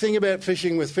interesting thing about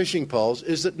fishing with fishing poles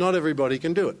is that not everybody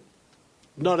can do it.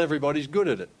 Not everybody's good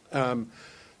at it.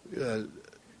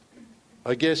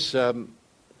 I guess I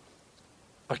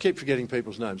keep forgetting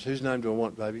people's names. Whose name do I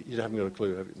want, baby? You haven't got a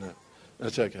clue, have you? No,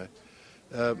 that's okay.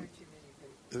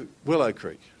 Willow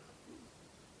Creek.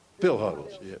 Bill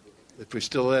Hybels, yeah. If we're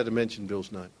still allowed to mention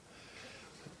Bill's name.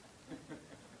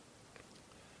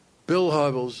 Bill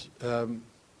Hybels,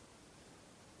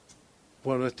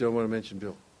 why on earth do I want to mention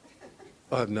Bill?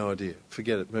 I have no idea.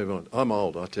 Forget it, move on. I'm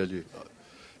old, I tell you.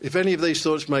 If any of these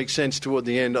thoughts make sense toward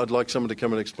the end, I'd like someone to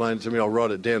come and explain it to me. I'll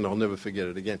write it down, I'll never forget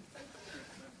it again.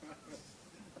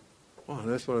 Why on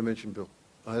earth would I mention Bill?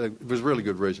 It was a really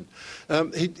good reason.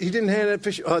 He didn't hand out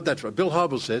fish. Oh, that's right. Bill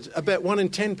Hybels says about 1 in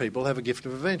 10 people have a gift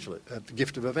of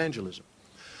evangelism.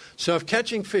 So if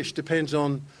catching fish depends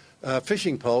on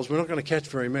fishing poles, we're not going to catch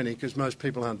very many because most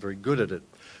people aren't very good at it.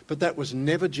 But that was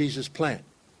never Jesus' plan.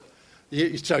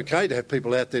 It's okay to have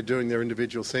people out there doing their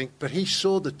individual thing, but he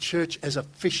saw the church as a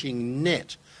fishing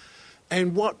net.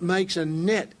 And what makes a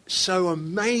net so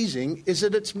amazing is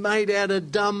that it's made out of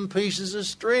dumb pieces of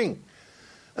string.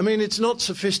 I mean, it's not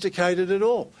sophisticated at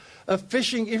all.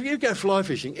 Fishing, if you go fly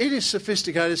fishing, it is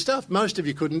sophisticated stuff. Most of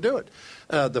you couldn't do it.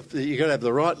 You've got to have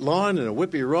the right line and a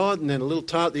whippy rod and then a little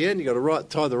tie at the end. You've got to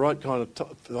tie the right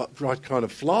kind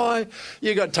of fly.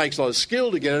 It takes a lot of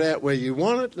skill to get it out where you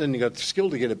want it, and you've got skill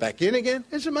to get it back in again.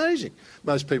 It's amazing.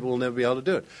 Most people will never be able to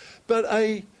do it. But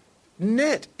a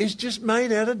net is just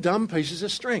made out of dumb pieces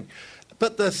of string.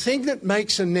 But the thing that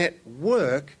makes a net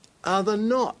work are the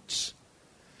knots.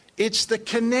 It's the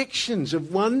connections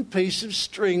of one piece of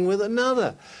string with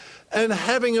another. And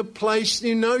having a place,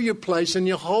 you know your place and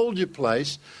you hold your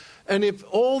place. And if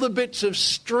all the bits of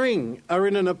string are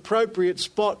in an appropriate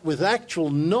spot with actual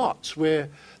knots where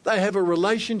they have a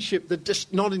relationship that's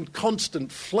just not in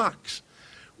constant flux,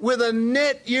 with a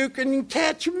net you can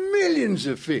catch millions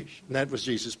of fish. And that was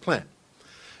Jesus' plan.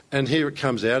 And here it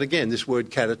comes out again. This word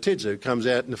katatizo comes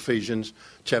out in Ephesians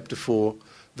chapter 4,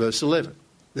 verse 11.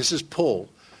 This is Paul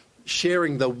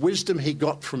sharing the wisdom he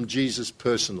got from Jesus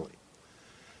personally.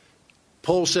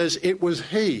 Paul says it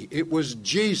was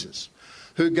Jesus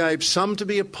who gave some to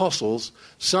be apostles,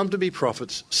 some to be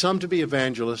prophets, some to be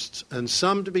evangelists, and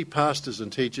some to be pastors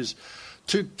and teachers,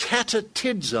 to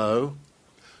katatizo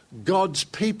God's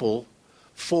people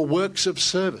for works of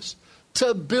service,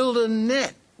 to build a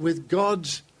net with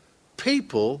God's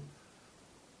people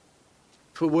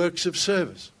for works of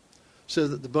service, so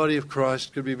that the body of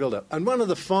Christ could be built up. And one of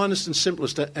the finest and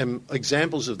simplest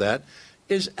examples of that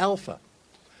is Alpha.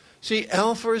 See,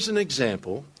 Alpha is an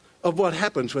example of what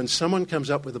happens when someone comes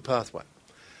up with a pathway.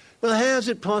 Well, how is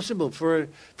it possible for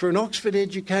an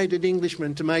Oxford-educated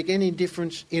Englishman to make any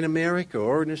difference in America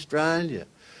or in Australia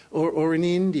or in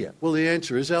India? Well, the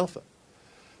answer is Alpha.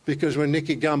 Because when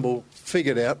Nicky Gumbel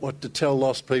figured out what to tell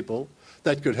lost people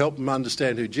that could help them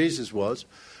understand who Jesus was,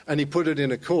 and he put it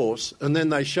in a course, and then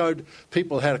they showed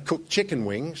people how to cook chicken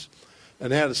wings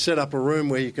and how to set up a room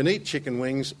where you can eat chicken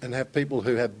wings and have people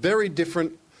who have very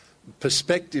different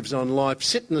perspectives on life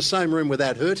sit in the same room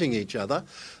without hurting each other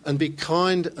and be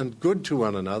kind and good to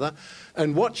one another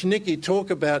and watch Nicky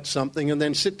talk about something and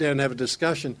then sit down and have a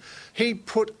discussion. He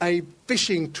put a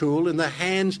fishing tool in the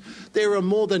hands. There are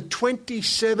more than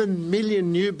 27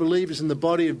 million new believers in the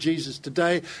body of Jesus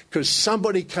today because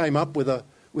somebody came up with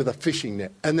a fishing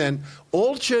net. And then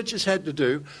all churches had to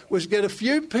do was get a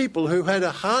few people who had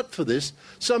a heart for this.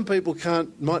 Some people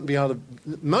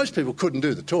most people couldn't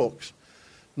do the talks.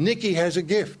 Nicky has a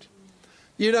gift.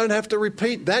 You don't have to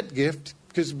repeat that gift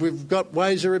because we've got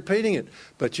ways of repeating it.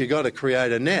 But you've got to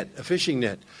create a net, a fishing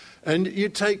net. And you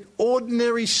take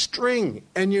ordinary string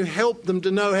and you help them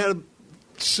to know how to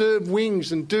serve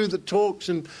wings and do the talks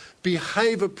and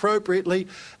behave appropriately.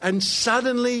 And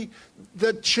suddenly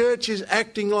the church is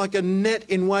acting like a net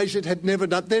in ways it had never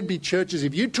done. There'd be churches,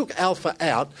 if you took Alpha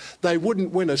out, they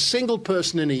wouldn't win a single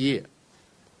person in a year.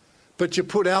 But you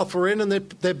put Alpha in and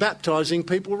they're baptising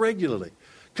people regularly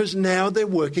because now they're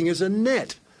working as a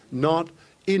net, not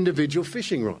individual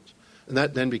fishing rods. And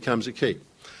that then becomes a key.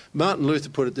 Martin Luther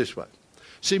put it this way.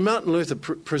 See, Martin Luther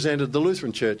presented the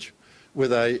Lutheran Church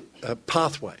with a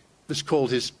pathway. It's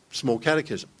called his Small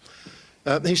Catechism.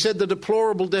 He said, the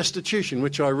deplorable destitution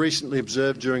which I recently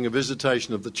observed during a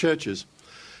visitation of the churches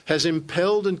has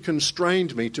impelled and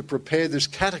constrained me to prepare this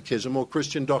catechism or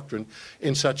Christian doctrine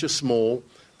in such a small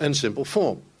and simple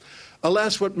form.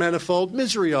 Alas, what manifold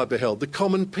misery I beheld. The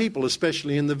common people,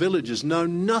 especially in the villages, know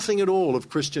nothing at all of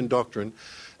Christian doctrine,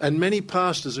 and many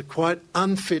pastors are quite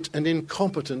unfit and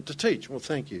incompetent to teach. Well,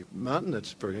 thank you, Martin.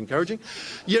 That's very encouraging.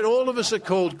 Yet all of us are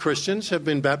called Christians, have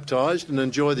been baptised and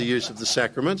enjoy the use of the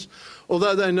sacraments,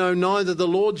 although they know neither the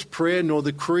Lord's Prayer nor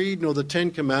the Creed nor the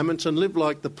Ten Commandments and live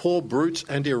like the poor brutes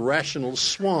and irrational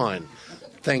swine.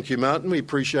 Thank you, Martin. We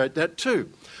appreciate that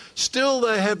too. Still,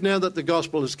 they have, now that the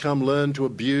gospel has come, learned to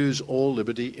abuse all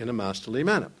liberty in a masterly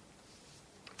manner.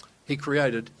 He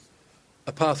created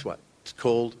a pathway. It's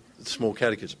called the Small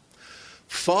Catechism.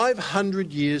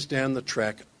 500 years down the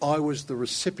track, I was the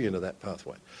recipient of that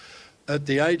pathway. At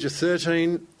the age of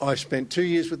 13, I spent 2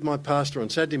 years with my pastor on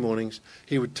Saturday mornings.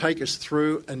 He would take us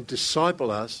through and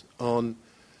disciple us on,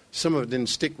 some of it didn't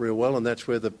stick real well, and that's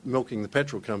where the milking the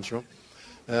petrol comes from.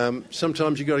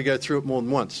 Sometimes you've got to go through it more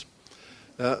than once.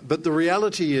 But the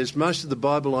reality is, most of the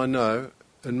Bible I know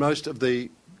and most of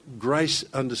the grace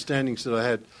understandings that I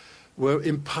had were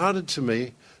imparted to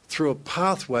me through a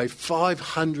pathway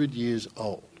 500 years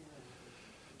old.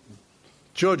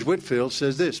 George Whitefield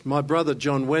says this, my brother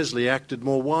John Wesley acted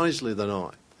more wisely than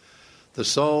I. The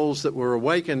souls that were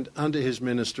awakened under his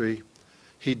ministry,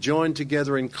 he joined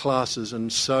together in classes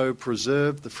and so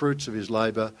preserved the fruits of his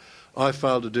labour. I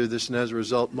failed to do this, and as a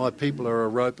result, my people are a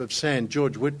rope of sand.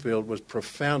 George Whitefield was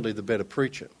profoundly the better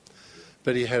preacher,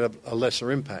 but he had a lesser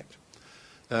impact.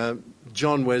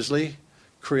 John Wesley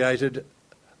created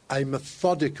a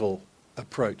methodical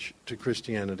approach to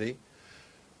Christianity,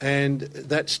 and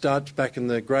that starts back in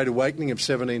the Great Awakening of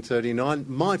 1739.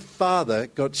 My father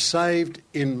got saved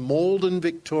in Malden,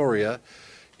 Victoria,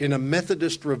 in a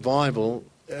Methodist revival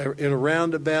in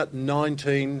around about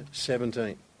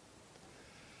 1917.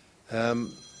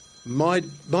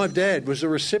 My dad was a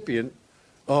recipient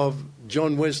of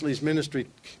John Wesley's ministry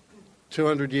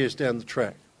 200 years down the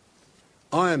track.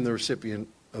 I am the recipient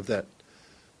of that.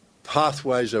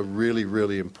 Pathways are really,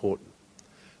 really important.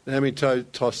 Now let me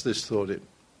toss this thought in.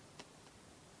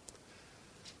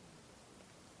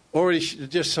 Already,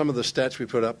 just some of the stats we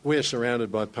put up, we're surrounded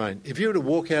by pain. If you were to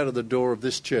walk out of the door of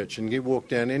this church and you walk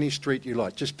down any street you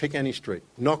like, just pick any street,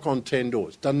 knock on 10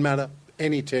 doors, doesn't matter,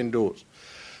 any 10 doors.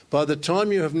 By the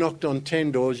time you have knocked on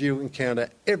 10 doors, you encounter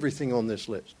everything on this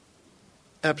list.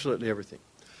 Absolutely everything.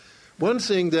 One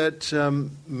thing that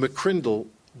McCrindle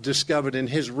discovered in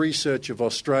his research of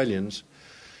Australians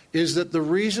is that the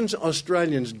reasons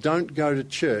Australians don't go to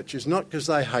church is not because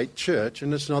they hate church,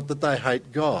 and it's not that they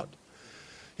hate God.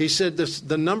 He said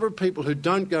the number of people who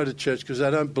don't go to church because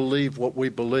they don't believe what we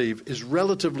believe is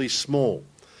relatively small.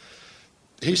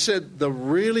 He said the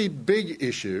really big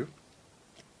issue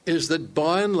is that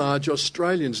by and large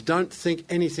Australians don't think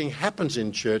anything happens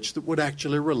in church that would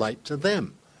actually relate to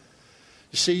them.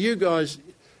 You see, you guys,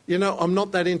 you know, I'm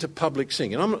not that into public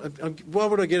singing. Why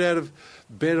would I get out of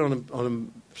bed on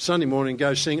a Sunday morning and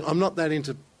go sing? I'm not that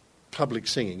into public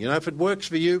singing. You know, if it works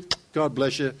for you, God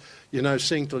bless you, you know,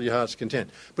 sing till your heart's content.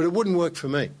 But it wouldn't work for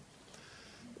me.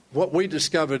 What we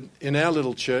discovered in our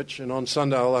little church, and on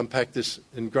Sunday I'll unpack this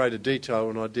in greater detail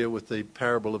when I deal with the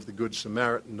parable of the Good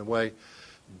Samaritan, the way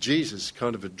Jesus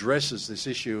kind of addresses this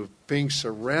issue of being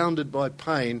surrounded by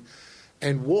pain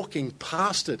and walking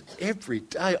past it every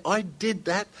day. I did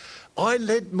that. I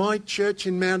led my church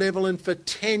in Mount Evelyn for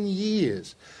 10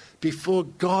 years before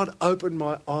God opened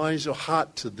my eyes or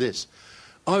heart to this.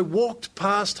 I walked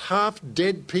past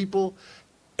half-dead people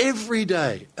every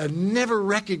day and never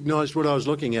recognised what I was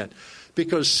looking at,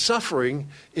 because suffering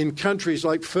in countries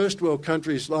like first world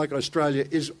countries like Australia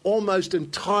is almost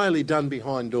entirely done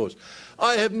behind doors.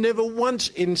 I have never once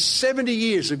in 70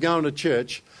 years of going to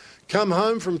church come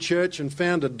home from church and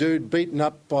found a dude beaten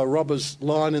up by robbers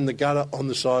lying in the gutter on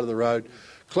the side of the road.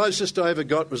 Closest I ever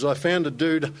got was I found a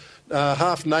dude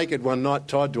half naked one night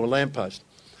tied to a lamppost.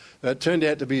 It turned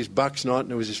out to be his bucks night,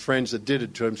 and it was his friends that did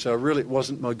it to him, so really it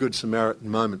wasn't my Good Samaritan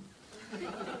moment.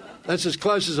 That's as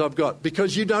close as I've got,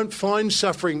 because you don't find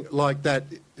suffering like that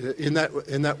in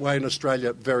that way in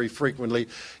Australia very frequently.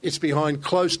 It's behind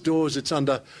closed doors, it's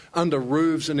under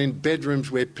roofs and in bedrooms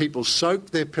where people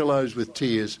soak their pillows with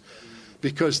tears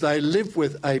because they live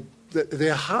with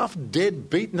they're half dead,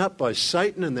 beaten up by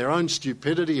Satan and their own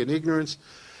stupidity and ignorance.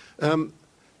 And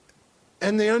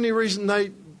the only reason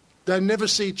they They never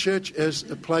see church as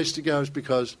a place to go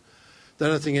because they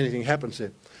don't think anything happens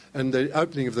there. And the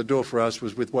opening of the door for us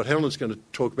was with what Helen's going to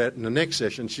talk about in the next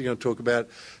session. She's going to talk about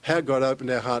how God opened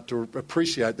our heart to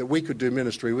appreciate that we could do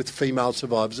ministry with female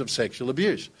survivors of sexual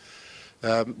abuse,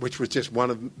 which was just one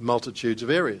of multitudes of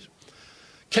areas.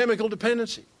 Chemical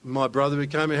dependency. My brother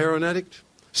became a heroin addict.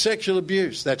 Sexual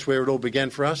abuse. That's where it all began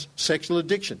for us. Sexual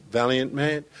addiction. Valiant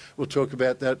man. We'll talk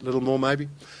about that a little more maybe.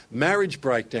 Marriage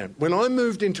breakdown. When I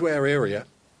moved into our area,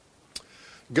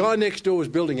 guy next door was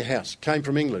building a house, came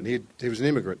from England. He was an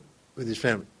immigrant with his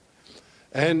family.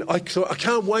 And I thought, I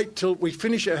can't wait till we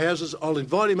finish our houses. I'll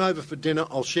invite him over for dinner.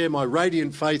 I'll share my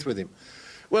radiant faith with him.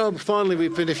 Well, finally we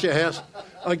finish our house.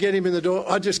 I get him in the door.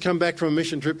 I just come back from a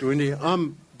mission trip to India.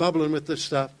 I'm bubbling with this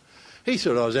stuff. He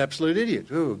thought I was an absolute idiot.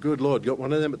 Oh, good Lord, got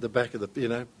one of them at the back of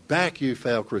the, back, you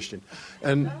foul Christian.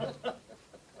 And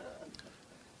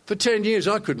for 10 years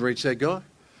I couldn't reach that guy.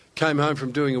 Came home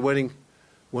from doing a wedding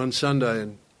one Sunday,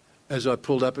 and as I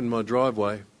pulled up in my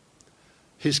driveway,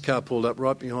 his car pulled up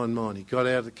right behind mine. He got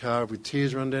out of the car with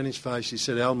tears running down his face. He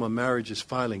said, Al, my marriage is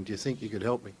failing. Do you think you could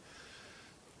help me?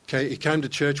 He came to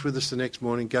church with us the next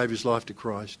morning, gave his life to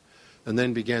Christ, and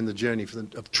then began the journey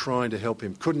of trying to help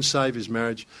him. Couldn't save his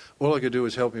marriage. All I could do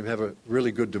was help him have a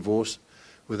really good divorce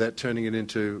without turning it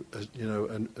into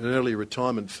an early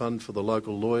retirement fund for the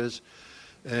local lawyers,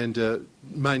 and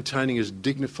maintaining as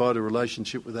dignified a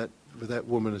relationship with that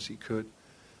woman as he could.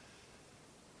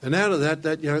 And out of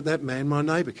that man, my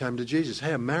neighbour, came to Jesus.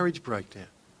 How? Marriage breakdown.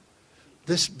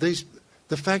 The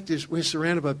fact is, we're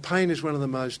surrounded by pain. Is one of the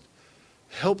most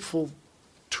helpful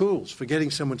tools for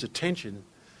getting someone's attention,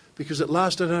 because at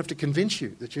last I don't have to convince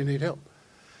you that you need help.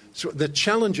 So the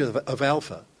challenge of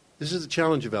Alpha, this is the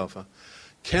challenge of Alpha.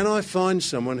 Can I find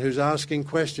someone who's asking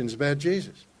questions about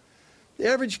Jesus? The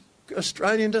average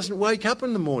Australian doesn't wake up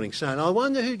in the morning saying, I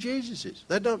wonder who Jesus is.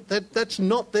 That's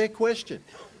not their question.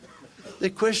 Their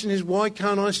question is, why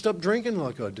can't I stop drinking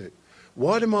like I do?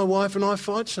 Why do my wife and I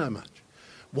fight so much?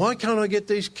 Why can't I get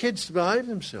these kids to behave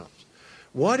themselves?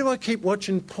 Why do I keep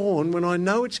watching porn when I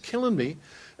know it's killing me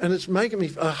and it's making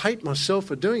me, I hate myself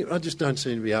for doing it. I just don't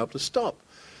seem to be able to stop.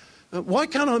 Why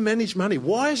can't I manage money?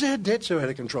 Why is our debt so out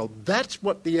of control? That's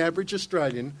what the average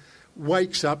Australian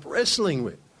wakes up wrestling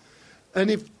with. And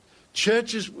if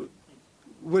churches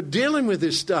were dealing with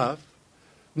this stuff,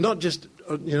 not just,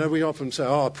 we often say,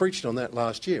 I preached on that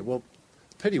last year. Well,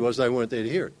 the pity was they weren't there to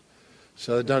hear it.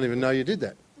 So they don't even know you did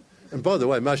that. And by the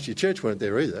way, most of your church weren't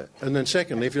there either. And then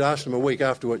secondly, if you asked them a week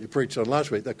after what you preached on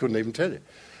last week, they couldn't even tell you.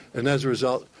 And as a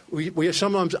result, we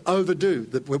sometimes overdo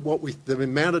the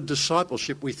amount of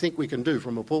discipleship we think we can do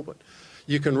from a pulpit.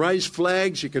 You can raise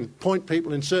flags, you can point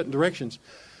people in certain directions,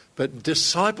 but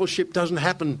discipleship doesn't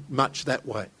happen much that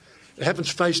way. It happens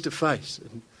face to face,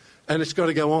 and it's got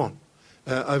to go on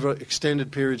over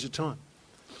extended periods of time.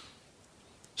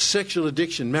 Sexual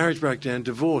addiction, marriage breakdown,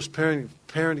 divorce,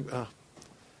 parenting,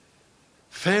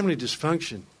 family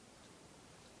dysfunction,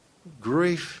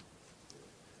 grief.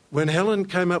 When Helen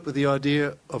came up with the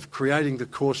idea of creating the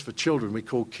course for children we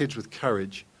call Kids with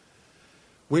Courage,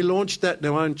 we launched that in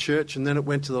our own church, and then it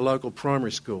went to the local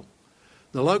primary school.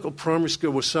 The local primary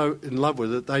school was so in love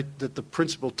with it that the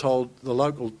principal told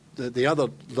the other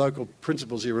local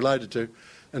principals he related to,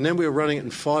 and then we were running it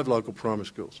in 5 local primary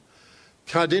schools.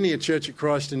 Cardinia Church of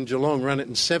Christ in Geelong ran it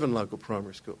in 7 local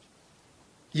primary schools.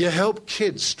 You help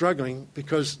kids struggling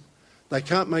because they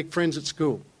can't make friends at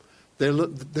school.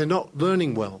 They're not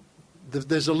learning well.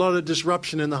 There's a lot of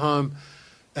disruption in the home.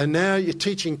 And now you're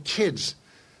teaching kids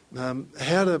how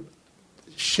to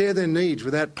share their needs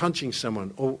without punching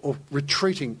someone or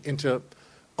retreating into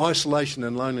isolation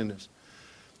and loneliness.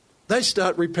 They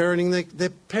start reparenting their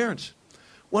parents.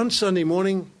 One Sunday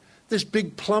morning, this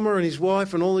big plumber and his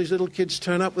wife and all these little kids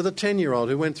turn up with a 10-year-old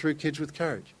who went through Kids with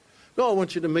Courage. Oh, I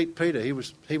want you to meet Peter. He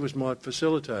was my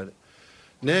facilitator.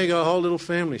 Now you got a whole little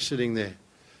family sitting there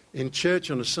in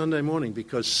church on a Sunday morning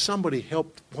because somebody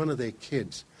helped one of their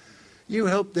kids. You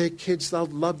help their kids, they'll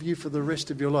love you for the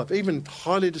rest of your life. Even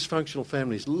highly dysfunctional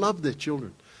families love their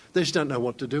children. They just don't know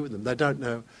what to do with them. They don't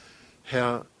know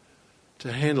how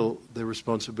to handle their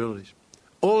responsibilities.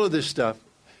 All of this stuff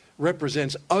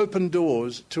represents open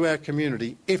doors to our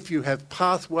community if you have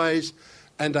pathways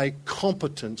and a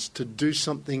competence to do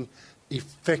something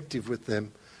effective with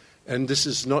them. And this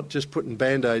is not just putting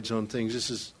Band-Aids on things. This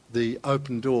is the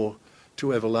open door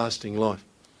to everlasting life.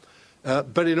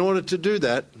 But in order to do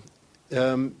that,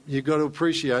 you've got to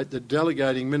appreciate that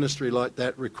delegating ministry like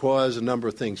that requires a number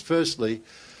of things. Firstly,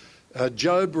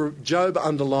 Job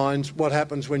underlines what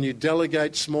happens when you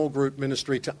delegate small group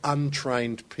ministry to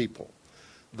untrained people.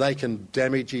 They can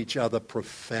damage each other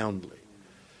profoundly.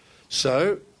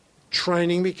 So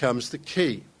training becomes the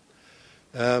key.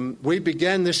 We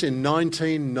began this in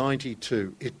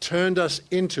 1992. It turned us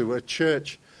into a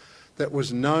church that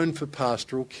was known for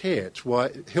pastoral care. It's why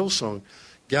Hillsong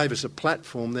gave us a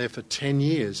platform there for 10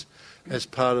 years as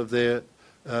part of their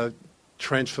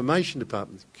transformation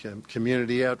department,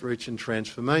 community outreach and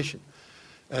transformation.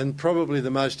 And probably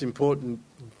the most important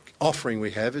offering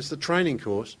we have is the training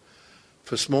course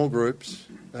for small groups,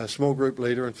 small group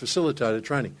leader and facilitator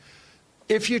training.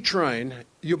 If you train,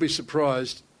 you'll be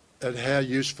surprised at how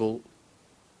useful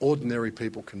ordinary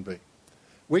people can be.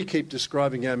 We keep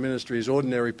describing our ministry as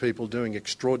ordinary people doing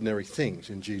extraordinary things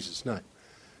in Jesus' name.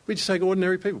 We just take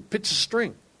ordinary people, bits of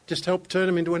string, just help turn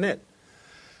them into a net.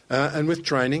 And with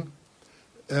training,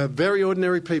 very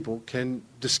ordinary people can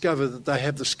discover that they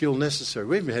have the skill necessary.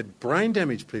 We've even had brain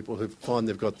damaged people who find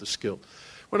they've got the skill.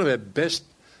 One of our best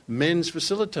men's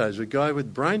facilitators, a guy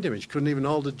with brain damage, couldn't even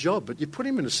hold a job, but you put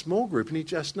him in a small group and he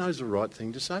just knows the right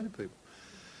thing to say to people.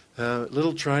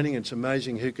 Little training, it's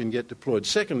amazing who can get deployed.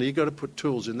 Secondly, you've got to put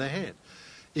tools in their hand.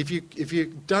 If you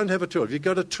don't have a tool, if you've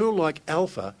got a tool like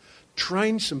Alpha,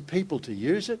 train some people to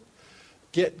use it,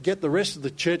 get the rest of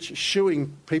the church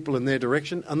shooing people in their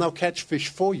direction, and they'll catch fish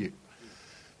for you.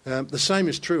 The same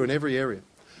is true in every area.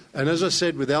 And as I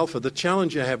said with Alpha, the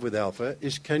challenge you have with Alpha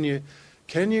is can you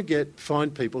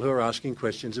find people who are asking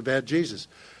questions about Jesus?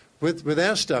 With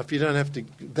our stuff, you don't have to.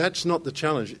 That's not the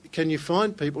challenge. Can you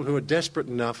find people who are desperate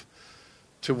enough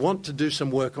to want to do some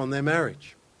work on their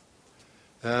marriage?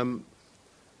 And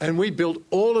we built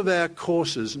all of our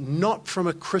courses not from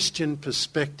a Christian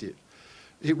perspective.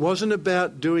 It wasn't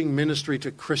about doing ministry to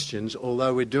Christians,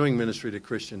 although we're doing ministry to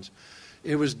Christians.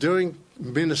 It was doing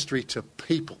ministry to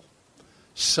people,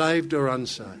 saved or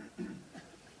unsaved.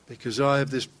 Because I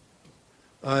have this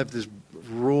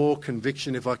raw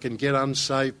conviction, if I can get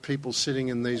unsaved people sitting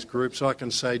in these groups, I can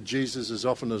say Jesus as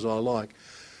often as I like.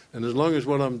 And as long as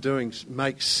what I'm doing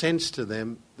makes sense to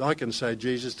them, I can say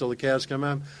Jesus till the cows come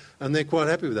home, and they're quite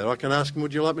happy with that. I can ask them,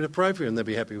 would you like me to pray for you? And they'll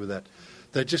be happy with that.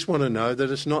 They just want to know that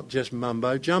it's not just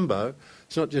mumbo-jumbo,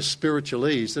 it's not just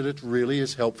spiritualese, that it really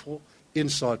is helpful,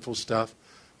 insightful stuff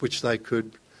which they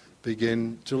could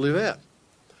begin to live out.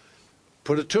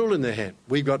 Put a tool in their hand.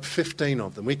 We got 15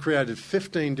 of them. We created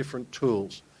 15 different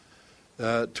tools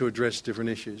to address different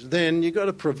issues. Then you've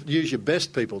got to use your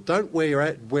best people. Don't wear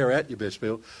out your best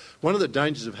people. One of the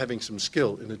dangers of having some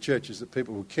skill in the church is that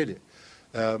people will kill you.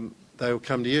 They will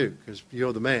come to you because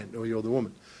you're the man or you're the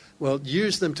woman. Well,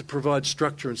 use them to provide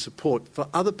structure and support for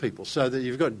other people so that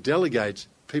you've got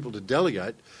people to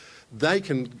delegate. They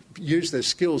can use their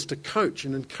skills to coach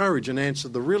and encourage and answer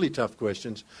the really tough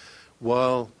questions,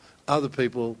 while other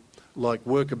people, like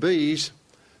worker bees,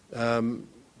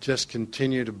 just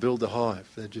continue to build the hive.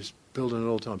 They're just building it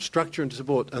all the time. Structure and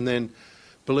support, and then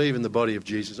believe in the body of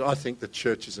Jesus. I think the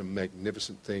church is a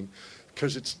magnificent thing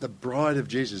because it's the bride of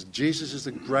Jesus. Jesus is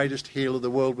the greatest healer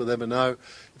the world will ever know.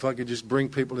 If I could just bring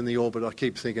people in the orbit, I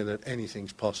keep thinking that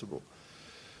anything's possible.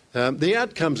 The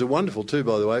outcomes are wonderful too,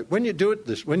 by the way. When you do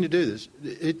this,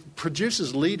 it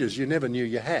produces leaders you never knew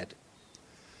you had.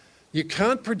 You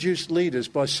can't produce leaders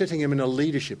by sitting them in a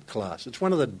leadership class. It's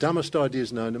one of the dumbest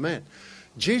ideas known to man.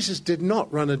 Jesus did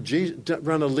not run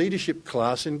a leadership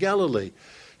class in Galilee.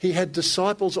 He had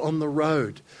disciples on the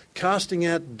road, casting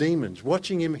out demons,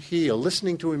 watching him heal,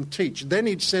 listening to him teach. Then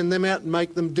he'd send them out and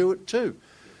make them do it too.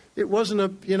 It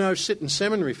wasn't sit in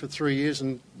seminary for 3 years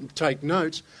and take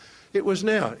notes. It was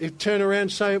now. He'd turn around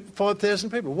and say, 5,000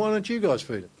 people, why don't you guys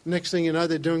feed them? Next thing you know,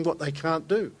 they're doing what they can't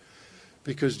do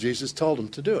because Jesus told them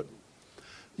to do it.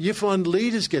 You find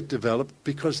leaders get developed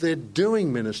because they're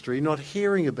doing ministry, not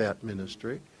hearing about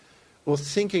ministry or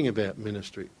thinking about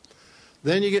ministry.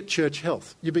 Then you get church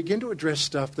health. You begin to address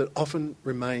stuff that often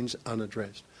remains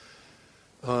unaddressed.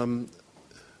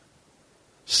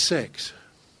 Sex.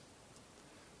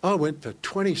 I went for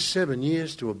 27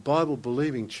 years to a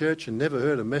Bible-believing church and never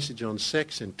heard a message on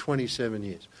sex in 27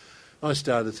 years. I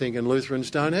started thinking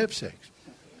Lutherans don't have sex.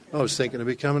 I was thinking of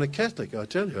becoming a Catholic, I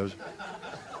tell you.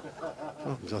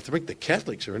 I think the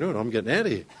Catholics are into it. I'm getting out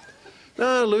of here.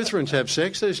 No, Lutherans have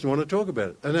sex. They just want to talk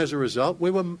about it. And as a result, we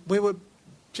were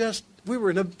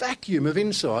in a vacuum of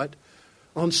insight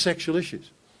on sexual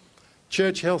issues.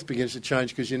 Church health begins to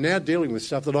change because you're now dealing with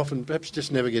stuff that often perhaps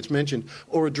just never gets mentioned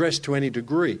or addressed to any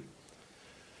degree.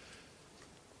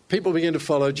 People begin to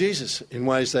follow Jesus in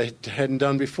ways they hadn't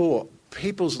done before.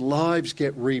 People's lives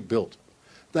get rebuilt.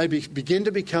 They begin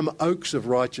to become oaks of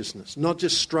righteousness, not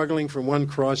just struggling from one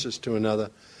crisis to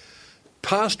another.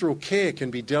 Pastoral care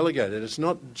can be delegated. It's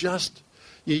not just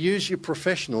you use your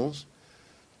professionals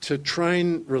to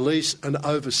train, release and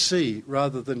oversee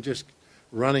rather than just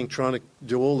running, trying to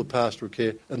do all the pastoral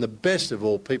care, and the best of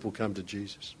all, people come to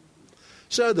Jesus.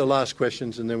 So the last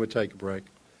questions, and then we'll take a break,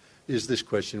 is this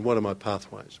question: what are my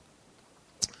pathways?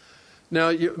 Now,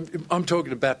 I'm talking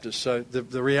to Baptists, so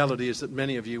the reality is that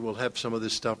many of you will have some of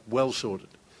this stuff well sorted.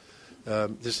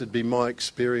 This would be my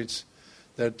experience,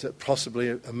 that possibly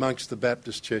amongst the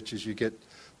Baptist churches you get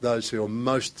those who are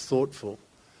most thoughtful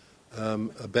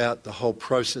about the whole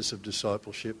process of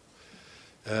discipleship.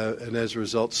 And as a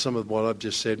result, some of what I've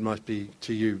just said might be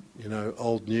to you,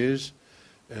 old news,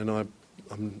 and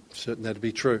I'm certain that'd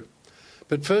be true.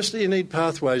 But firstly, you need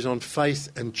pathways on faith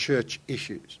and church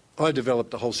issues. I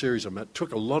developed a whole series on that. It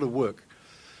took a lot of work.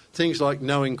 Things like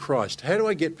knowing Christ. How do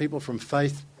I get people from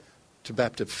faith to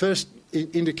baptism? First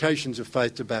indications of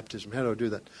faith to baptism. How do I do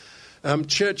that?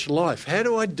 Church life. How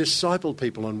do I disciple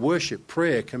people on worship,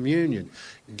 prayer, communion,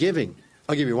 giving?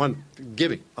 I'll give you one.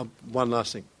 Giving. One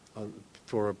last thing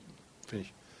before I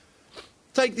finish.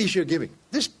 Take the issue of giving.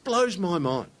 This blows my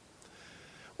mind.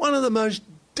 One of the most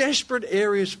desperate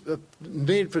areas of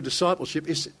need for discipleship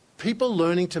is people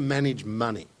learning to manage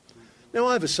money. Now,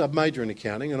 I have a sub-major in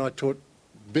accounting, and I taught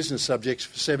business subjects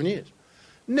for 7 years.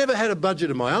 Never had a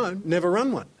budget of my own, never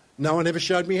run one. No one ever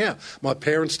showed me how. My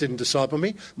parents didn't disciple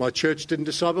me, my church didn't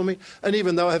disciple me, and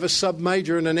even though I have a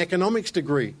sub-major and an economics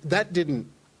degree, that didn't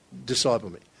disciple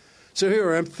me. So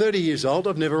here I am, 30 years old,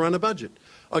 I've never run a budget.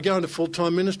 I go into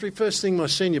full-time ministry, first thing my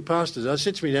senior pastor does,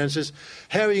 sits me down and says,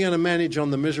 how are you going to manage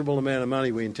on the miserable amount of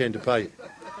money we intend to pay you?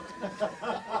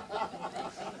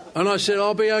 And I said,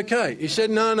 I'll be okay. He said,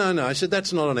 no. I said,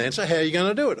 that's not an answer. How are you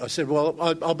going to do it? I said, well,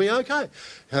 I'll be okay.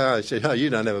 He said, you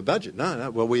don't have a budget.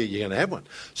 No. Well, you're going to have one.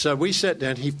 So we sat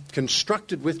down. He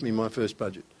constructed with me my first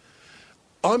budget.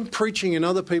 I'm preaching in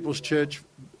other people's church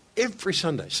every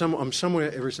Sunday. I'm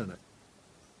somewhere every Sunday.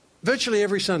 Virtually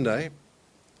every Sunday,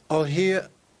 I'll hear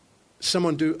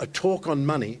someone do a talk on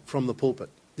money from the pulpit,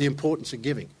 the importance of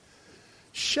giving.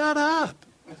 Shut up.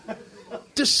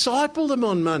 Disciple them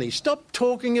on money. Stop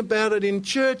talking about it in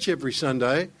church every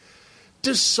Sunday.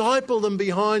 Disciple them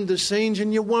behind the scenes,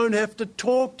 and you won't have to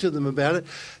talk to them about it.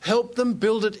 Help them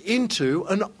build it into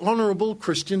an honourable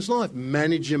Christian's life.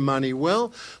 Manage your money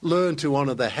well. Learn to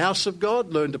honour the house of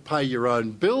God. Learn to pay your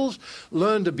own bills.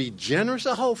 Learn to be generous,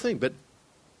 the whole thing. But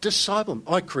disciple them.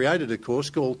 I created a course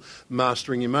called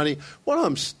Mastering Your Money. What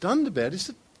I'm stunned about is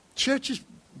that churches,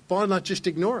 by and large, just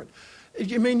ignore it.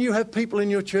 You mean you have people in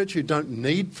your church who don't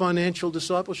need financial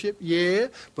discipleship? Yeah,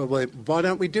 but why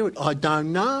don't we do it? I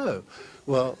don't know.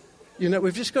 Well,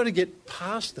 we've just got to get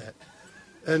past that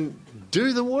and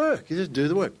do the work. You just do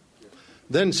the work.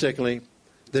 Then secondly,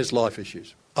 there's life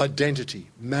issues. Identity,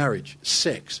 marriage,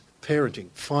 sex,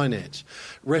 parenting, finance,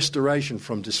 restoration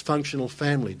from dysfunctional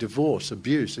family, divorce,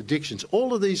 abuse, addictions,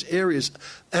 all of these areas.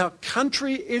 Our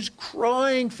country is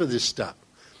crying for this stuff.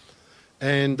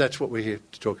 And that's what we're here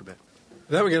to talk about.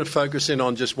 Now we're going to focus in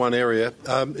on just one area.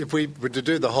 If we were to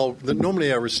do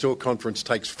normally our Restore conference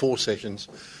takes 4 sessions,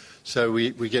 so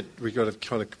we've got to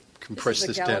kind of compress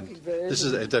this down.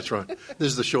 That's right. This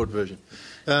is the short version.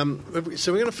 So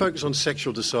we're going to focus on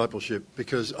sexual discipleship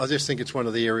because I just think it's one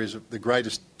of the areas of the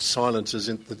greatest silences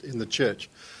in the church.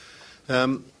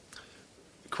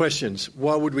 Questions?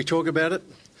 Why would we talk about it?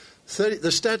 The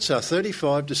stats are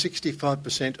 35 to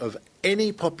 65% of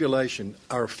any population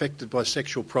are affected by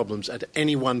sexual problems at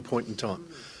any one point in time.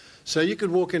 So you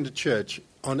could walk into church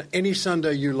on any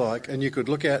Sunday you like and you could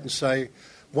look out and say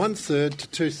 1/3 to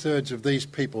 2/3 of these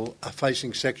people are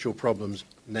facing sexual problems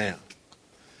now.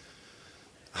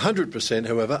 100%,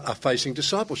 however, are facing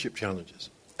discipleship challenges.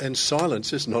 And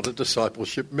silence is not a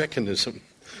discipleship mechanism.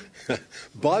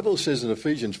 Bible says in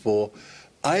Ephesians 4,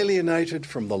 alienated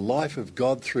from the life of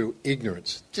God through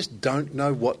ignorance. Just don't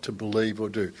know what to believe or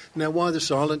do. Now, why the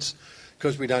silence?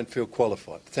 Because we don't feel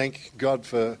qualified. Thank God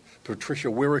for Patricia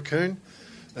Wirracoon,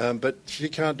 but she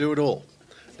can't do it all.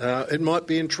 It might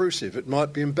be intrusive. It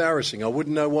might be embarrassing. I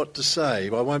wouldn't know what to say.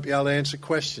 I won't be able to answer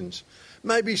questions.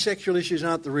 Maybe sexual issues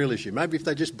aren't the real issue. Maybe if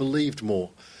they just believed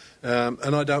more.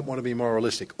 And I don't want to be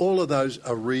moralistic. All of those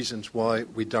are reasons why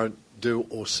we don't do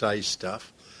or say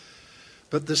stuff.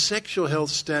 But the sexual health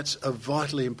stats are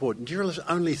vitally important. Do you realize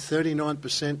only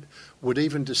 39% would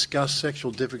even discuss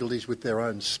sexual difficulties with their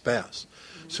own spouse?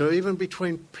 So even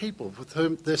between people with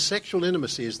whom their sexual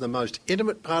intimacy is the most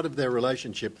intimate part of their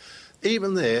relationship,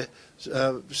 even there,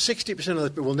 60% of those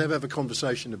people will never have a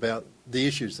conversation about the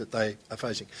issues that they are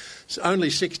facing. So only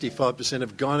 65%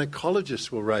 of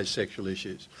gynecologists will raise sexual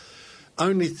issues.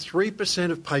 Only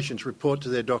 3% of patients report to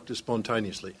their doctor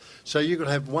spontaneously. So you could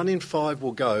have 1 in 5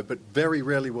 will go, but very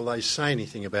rarely will they say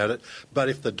anything about it. But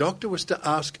if the doctor was to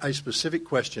ask a specific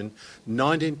question,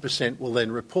 19% will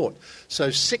then report.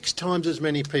 So 6 times as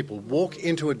many people walk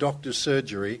into a doctor's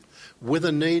surgery with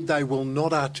a need they will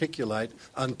not articulate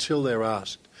until they're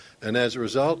asked. And as a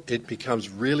result, it becomes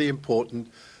really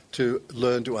important to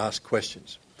learn to ask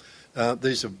questions.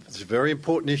 These are very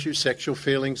important issues. Sexual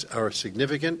feelings are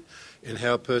significant in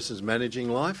how a person's managing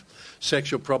life.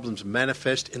 Sexual problems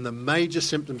manifest in the major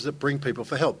symptoms that bring people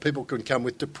for help. People can come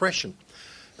with depression.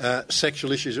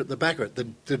 Sexual issues are at the back of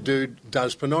it. The dude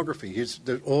does pornography,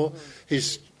 or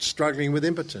he's struggling with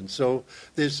impotence, or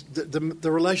there's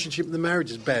the relationship in the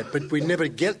marriage is bad, but we never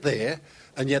get there,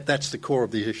 and yet that's the core of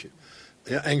the issue.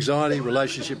 Anxiety,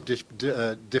 relationship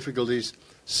difficulties,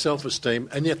 self-esteem,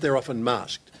 and yet they're often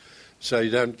masked, so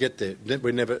you don't get there.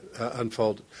 We're never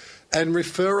unfolded. And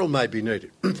referral may be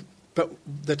needed, but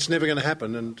that's never going to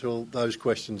happen until those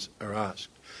questions are asked.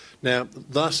 Now,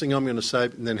 the last thing I'm going to say,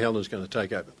 and then Helen's going to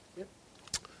take over. Yep.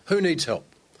 Who needs help?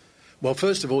 Well,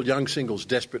 first of all, young singles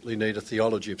desperately need a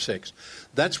theology of sex.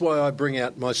 That's why I bring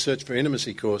out my Search for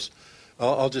Intimacy course.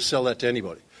 I'll just sell that to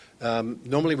anybody.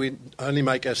 Normally we only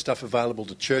make our stuff available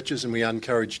to churches, and we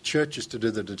encourage churches to do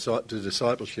the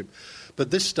discipleship.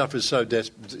 But this stuff is so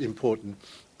important.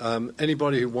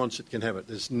 Anybody who wants it can have it.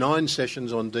 There's 9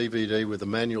 sessions on DVD with a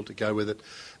manual to go with it.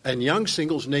 And young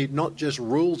singles need not just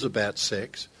rules about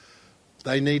sex,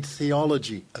 they need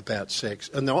theology about sex.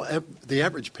 And the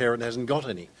average parent hasn't got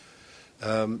any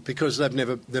because they've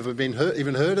never been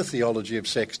even heard a theology of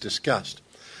sex discussed.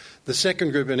 The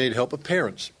second group who need help are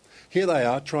parents. Here they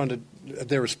are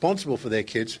they're responsible for their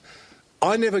kids.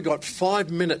 I never got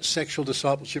 5 minutes sexual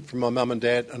discipleship from my mum and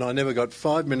dad, and I never got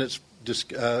 5 minutes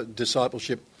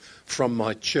discipleship from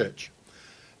my church.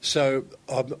 So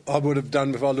I would have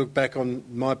done, if I look back on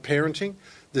my parenting,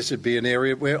 this would be an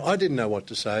area where I didn't know what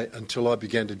to say until I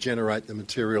began to generate the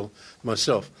material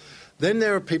myself. Then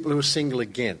there are people who are single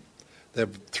again. They're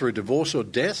through divorce or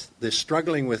death. They're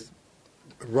struggling with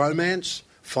romance,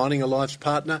 finding a life's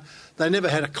partner. They never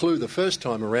had a clue the first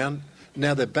time around.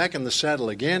 Now they're back in the saddle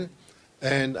again,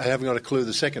 and they haven't got a clue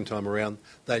the second time around.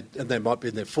 They might be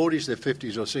in their 40s, their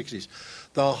 50s or 60s.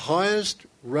 The highest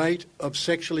rate of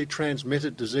sexually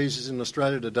transmitted diseases in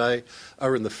Australia today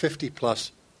are in the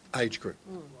 50-plus age group.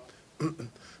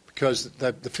 Because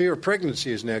the fear of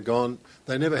pregnancy is now gone.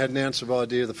 They never had an ounce of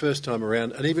idea the first time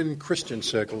around, and even in Christian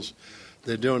circles,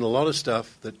 they're doing a lot of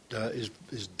stuff that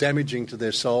is damaging to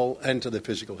their soul and to their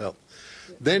physical health.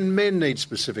 Then men need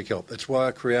specific help. That's why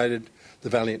I created the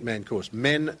Valiant Man course.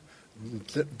 Men,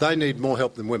 they need more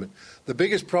help than women. The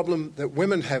biggest problem that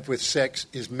women have with sex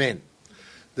is men.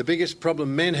 The biggest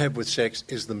problem men have with sex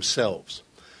is themselves.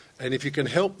 And if you can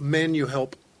help men, you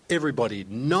help everybody.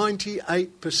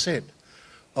 98%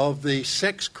 of the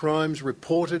sex crimes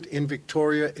reported in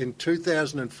Victoria in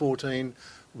 2014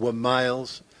 were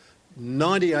males.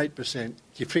 98%.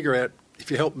 You figure out,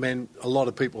 if you help men, a lot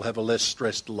of people have a less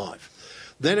stressed life.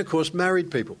 Then, of course,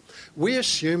 married people. We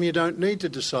assume you don't need to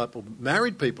disciple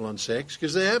married people on sex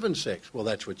because they're having sex. Well,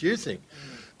 that's what you think.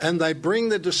 And they bring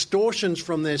the distortions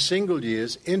from their single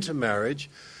years into marriage,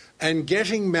 and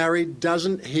getting married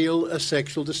doesn't heal a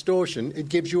sexual distortion. It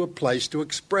gives you a place to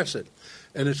express it.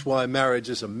 And it's why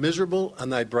marriages are miserable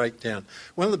and they break down.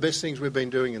 One of the best things we've been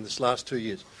doing in this last 2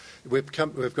 years, we've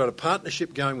got a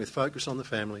partnership going with Focus on the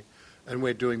Family, and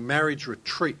we're doing marriage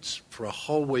retreats for a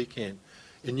whole weekend.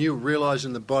 And you realise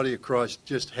in the body of Christ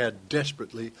just how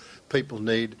desperately people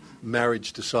need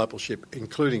marriage discipleship,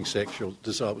 including sexual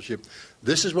discipleship.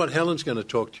 This is what Helen's going to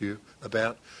talk to you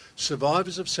about.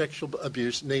 Survivors of sexual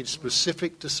abuse need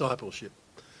specific discipleship.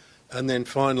 And then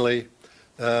finally,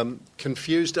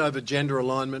 confused over gender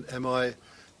alignment. Am I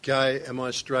gay? Am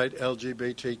I straight?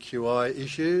 LGBTQI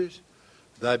issues.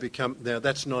 They become, now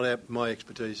that's not my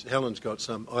expertise. Helen's got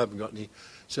some. I haven't got any,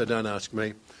 so don't ask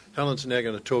me. Helen's now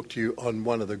going to talk to you on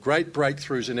one of the great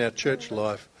breakthroughs in our church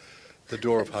life, the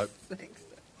Door of Hope. Thanks.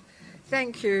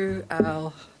 Thank you,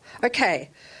 Al. Okay,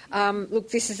 look,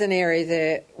 this is an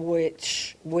area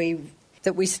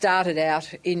that we started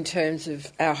out in terms of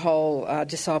our whole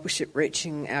discipleship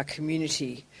reaching our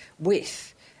community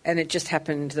with, and it just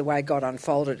happened the way God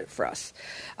unfolded it for us.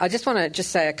 I just want to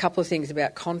say a couple of things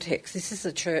about context. This is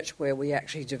a church where we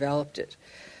actually developed it.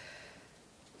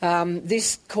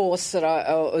 This course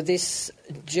or this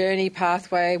journey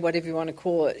pathway, whatever you want to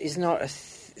call it, is not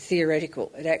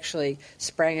theoretical. It actually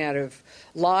sprang out of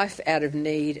life, out of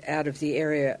need, out of the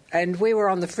area. And we were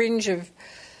on the fringe of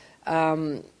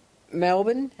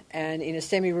Melbourne and in a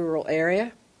semi-rural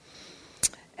area.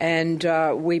 And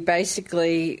we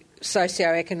basically,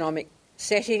 socioeconomic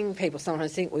setting, people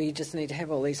sometimes think, well, you just need to have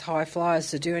all these high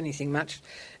flyers to do anything much.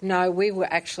 No, we were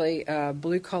actually a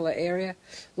blue-collar area,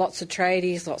 lots of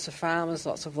tradies, lots of farmers,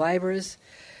 lots of labourers.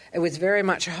 It was very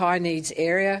much a high-needs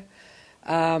area.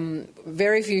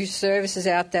 Very few services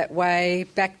out that way.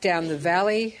 Back down the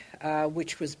valley,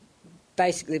 which was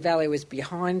basically, the valley was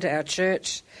behind our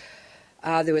church.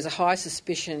 There was a high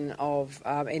suspicion of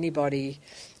anybody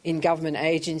in government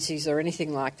agencies or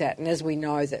anything like that. And as we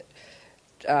know that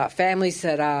families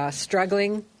that are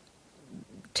struggling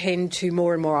tend to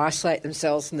more and more isolate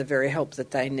themselves from the very help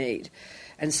that they need.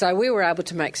 And so we were able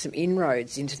to make some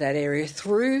inroads into that area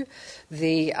through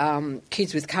the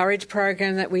Kids with Courage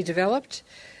program that we developed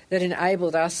that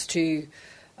enabled us to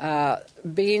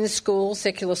be in schools,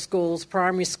 secular schools,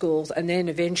 primary schools, and then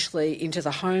eventually into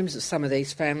the homes of some of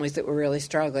these families that were really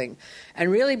struggling,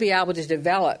 and really be able to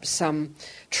develop some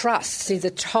trust. See,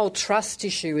 the whole trust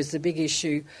issue is the big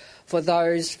issue for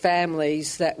those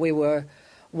families that we were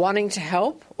wanting to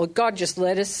help, or God just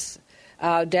led us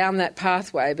down that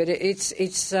pathway. But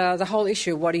it's the whole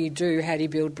issue of what do you do, how do you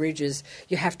build bridges?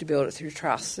 You have to build it through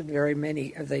trust, and very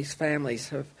many of these families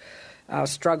have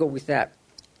struggled with that.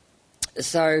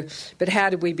 So, but how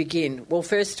did we begin? Well,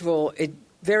 first of all,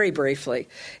 very briefly,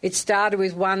 it started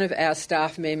with one of our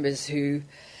staff members who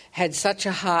had such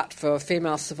a heart for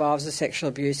female survivors of sexual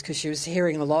abuse because she was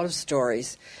hearing a lot of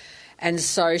stories. And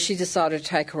so she decided to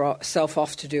take herself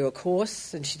off to do a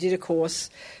course, and she did a course.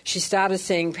 She started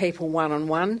seeing people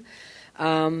one-on-one,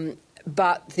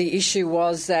 but the issue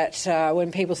was that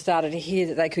when people started to hear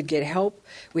that they could get help,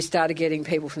 we started getting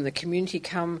people from the community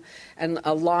come, and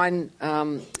a line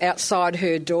outside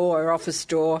her door, her office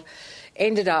door,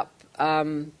 ended up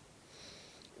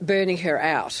burning her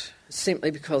out, simply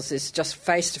because it's just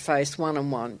face-to-face,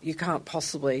 one-on-one. You can't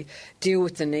possibly deal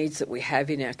with the needs that we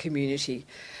have in our community.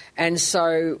 And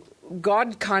so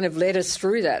God kind of led us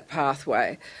through that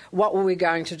pathway. What were we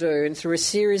going to do? And through a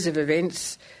series of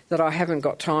events that I haven't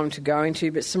got time to go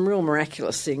into, but some real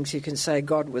miraculous things, you can say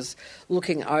God was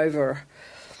looking over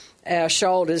our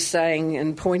shoulders, saying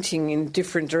and pointing in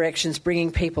different directions,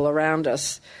 bringing people around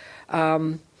us.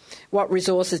 What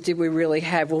resources did we really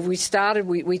have? Well, we started,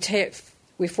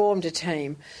 we formed a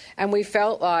team, and we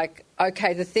felt like,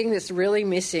 okay, the thing that's really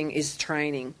missing is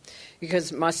training,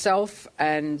 because myself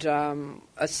and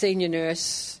a senior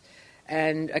nurse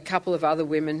and a couple of other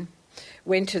women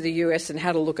went to the US and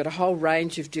had a look at a whole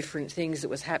range of different things that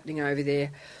was happening over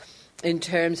there in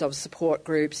terms of support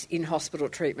groups, in-hospital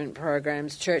treatment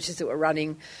programs, churches that were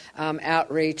running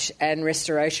outreach and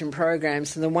restoration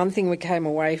programs. And the one thing we came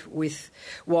away with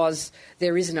was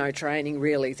there is no training,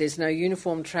 really. There's no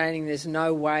uniform training. There's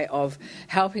no way of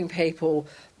helping people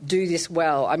do this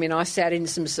well. I mean, I sat in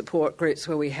some support groups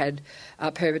where we had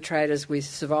perpetrators with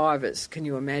survivors, can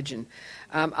you imagine?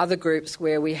 Other groups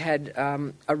where we had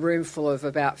a room full of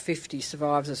about 50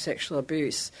 survivors of sexual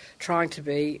abuse trying to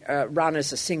be run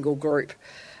as a single group.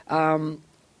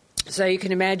 So you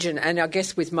can imagine, and I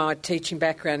guess with my teaching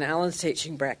background, Alan's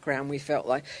teaching background, we felt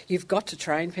like you've got to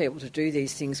train people to do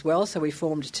these things well. So we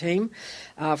formed a team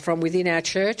from within our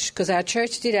church, because our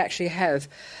church did actually have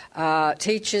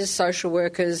teachers, social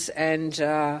workers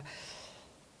and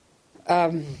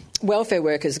welfare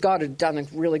workers. God had done a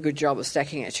really good job of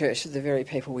stacking our church with the very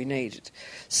people we needed.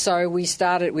 So we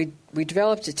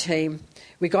developed a team.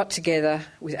 We got together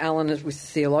with Alan with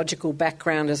theological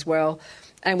background as well,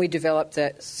 and we developed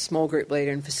that small group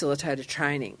leader and facilitator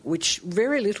training, which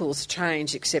very little's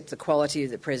changed except the quality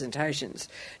of the presentations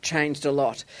changed a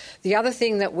lot. The other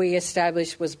thing that we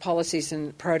established was policies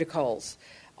and protocols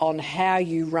on how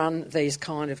you run these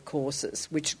kind of courses,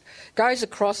 which goes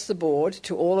across the board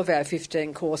to all of our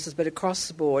 15 courses, but across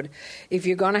the board, if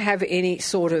you're going to have any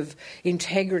sort of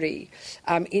integrity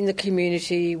in the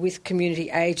community, with community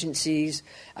agencies,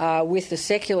 with the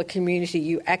secular community,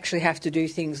 you actually have to do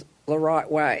things the right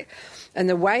way. And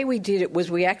the way we did it was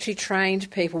we actually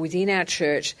trained people within our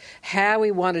church how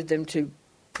we wanted them to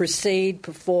proceed,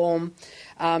 perform,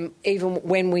 even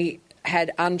when we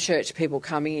had unchurched people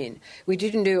coming in. We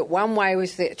didn't do it one way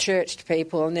with the churched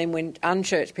people, and then when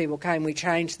unchurched people came, we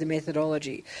changed the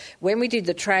methodology. When we did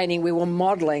the training, we were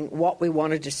modelling what we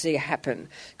wanted to see happen,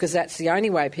 because that's the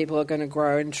only way people are going to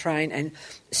grow and train and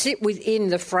sit within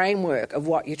the framework of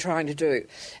what you're trying to do.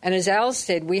 And as Al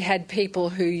said, we had people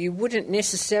who you wouldn't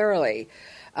necessarily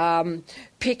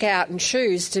pick out and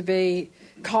choose to be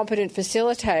competent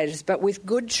facilitators, but with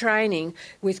good training,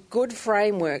 with good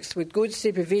frameworks, with good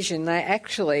supervision, they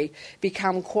actually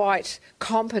become quite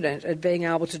competent at being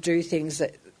able to do things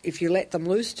that if you let them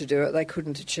loose to do it, they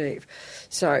couldn't achieve.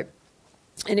 So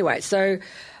Anyway, so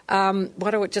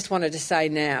what I just wanted to say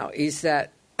now is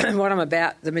that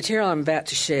the material I'm about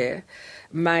to share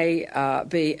may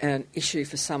be an issue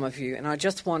for some of you. And I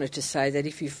just wanted to say that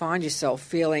if you find yourself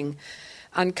feeling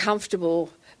uncomfortable,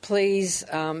 please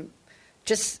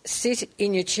just sit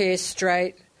in your chair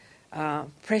straight,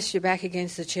 press your back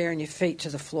against the chair and your feet to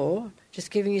the floor. Just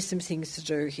giving you some things to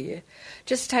do here.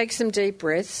 Just take some deep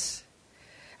breaths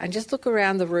and just look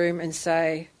around the room and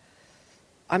say,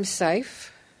 I'm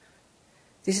safe.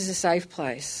 This is a safe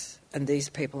place and these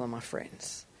people are my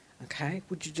friends. Okay,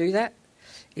 would you do that?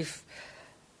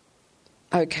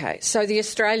 Okay, so the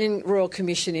Australian Royal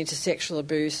Commission into Sexual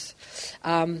Abuse,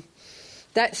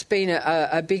 that's been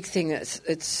a big thing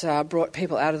that's brought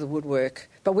people out of the woodwork.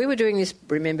 But we were doing this,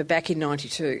 remember, back in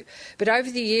 92. But over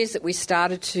the years that we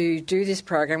started to do this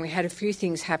program, we had a few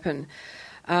things happen.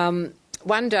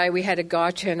 One day we had a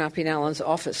guy turn up in Alan's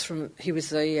office. He was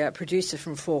the producer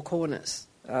from Four Corners,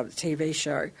 the TV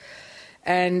show.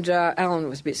 And Alan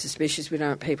was a bit suspicious. We don't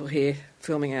want people here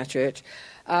filming our church.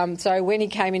 So when he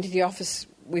came into the office,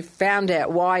 we found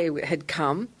out why he had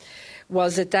come,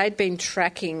 was that they'd been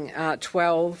tracking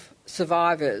 12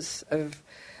 survivors of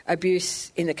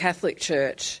abuse in the Catholic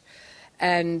Church,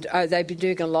 and they'd been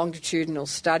doing a longitudinal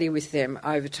study with them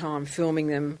over time, filming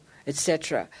them,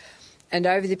 etc. And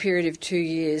over the period of 2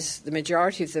 years, the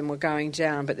majority of them were going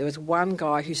down, but there was one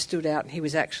guy who stood out and he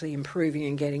was actually improving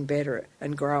and getting better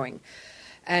and growing.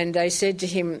 And they said to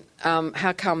him,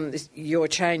 how come you're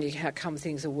changing? How come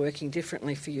things are working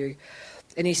differently for you?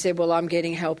 And he said, well, I'm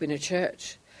getting help in a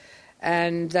church.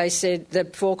 And they said, the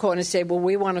Four Corners said, well,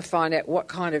 we want to find out what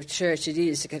kind of church it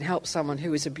is that can help someone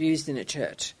who is abused in a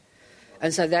church.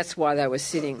 And so that's why they were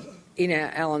sitting in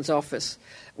Alan's office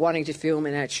wanting to film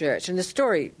in our church. And the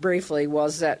story, briefly,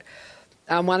 was that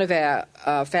one of our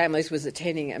families was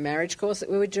attending a marriage course that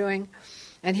we were doing,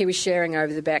 and he was sharing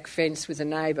over the back fence with a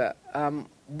neighbour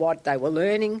what they were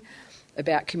learning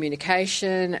about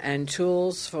communication and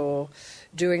tools for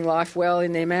doing life well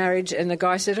in their marriage. And the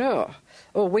guy said, oh,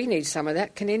 we need some of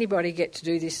that. Can anybody get to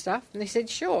do this stuff? And they said,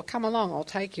 sure, come along, I'll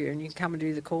take you and you can come and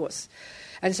do the course.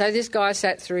 And so this guy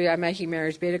sat through our Making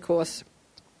Marriage Better course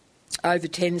over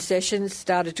 10 sessions,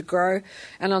 started to grow,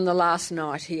 and on the last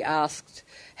night he asked,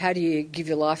 how do you give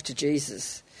your life to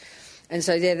Jesus? And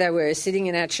so there they were, sitting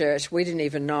in our church. We didn't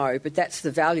even know, but that's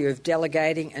the value of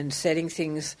delegating and setting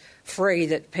things free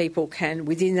that people can,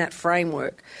 within that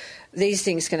framework, these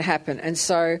things can happen. And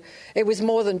so it was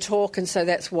more than talk, and so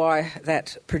that's why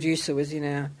that producer was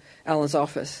in Alan's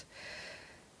office.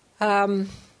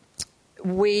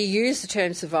 We use the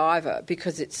term survivor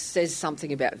because it says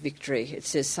something about victory. It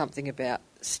says something about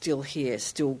still here,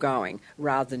 still going,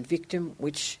 rather than victim,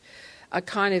 which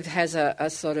kind of has a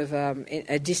sort of a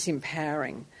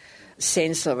disempowering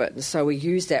sense of it. And so we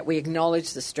use that. We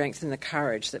acknowledge the strength and the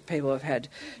courage that people have had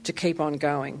to keep on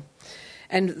going.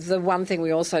 And the one thing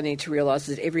we also need to realise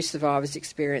is that every survivor's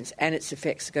experience and its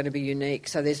effects are going to be unique.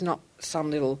 So there's not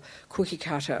some little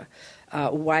cookie-cutter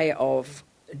way of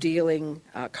dealing,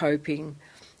 coping,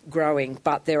 growing,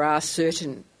 but there are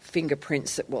certain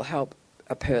fingerprints that will help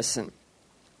a person.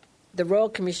 The Royal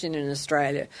Commission in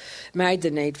Australia made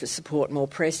the need for support more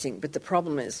pressing, but the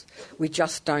problem is we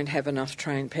just don't have enough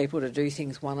trained people to do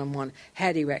things one-on-one.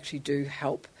 How do you actually do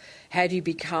help? How do you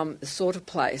become the sort of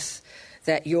place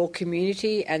that your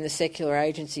community and the secular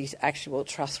agencies actually will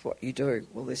trust what you do?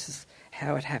 Well, this is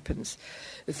how it happens.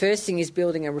 The first thing is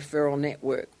building a referral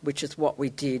network, which is what we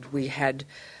did. We had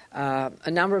a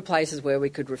number of places where we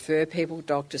could refer people,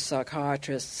 doctors,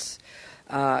 psychiatrists,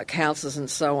 counsellors and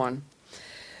so on.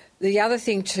 The other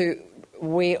thing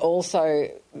we also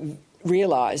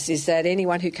realise is that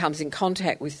anyone who comes in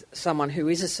contact with someone who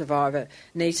is a survivor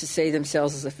needs to see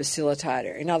themselves as a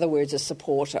facilitator, in other words, a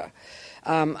supporter,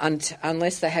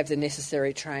 unless they have the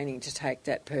necessary training to take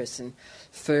that person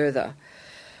further.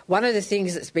 One of the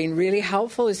things that's been really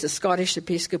helpful is the Scottish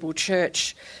Episcopal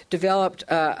Church developed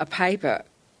a paper,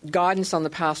 Guidance on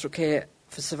the Pastoral Care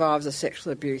for Survivors of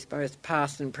Sexual Abuse, both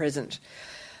past and present.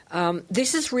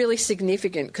 This is really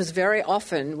significant because very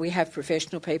often we have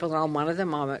professional people, and I'm one of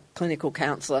them, I'm a clinical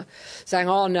counsellor, saying,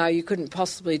 oh no, you couldn't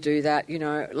possibly do that,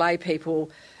 lay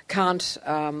people can't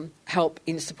help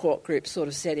in support group sort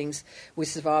of settings with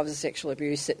survivors of sexual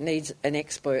abuse. It needs an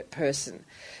expert person.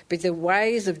 But the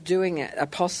ways of doing it are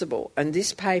possible, and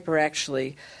this paper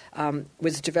actually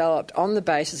was developed on the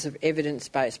basis of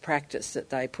evidence-based practice that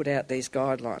they put out these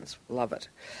guidelines. Love it.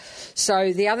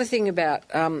 So the other thing about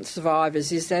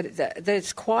survivors is that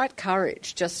it's quite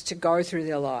courage just to go through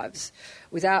their lives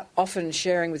without often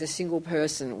sharing with a single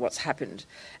person what's happened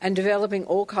and developing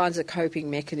all kinds of coping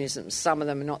mechanisms. Some of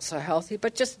them are not so healthy,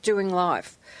 but just doing continuing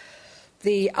life.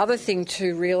 The other thing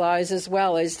to realise as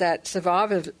well is that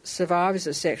survivors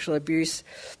of sexual abuse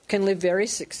can live very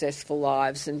successful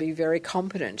lives and be very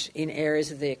competent in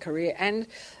areas of their career and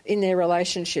in their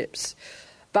relationships.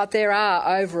 But there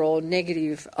are overall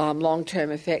negative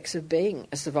long-term effects of being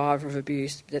a survivor of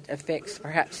abuse that affects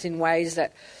perhaps in ways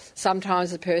that sometimes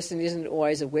the person isn't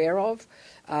always aware of.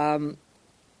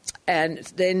 And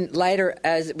then later,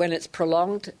 when it's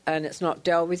prolonged and it's not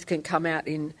dealt with, can come out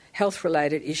in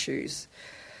health-related issues.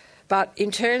 But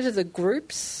in terms of the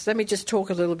groups, let me just talk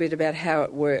a little bit about how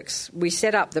it works. We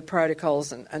set up the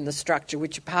protocols and the structure,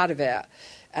 which are part of our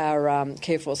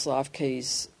Careforce Life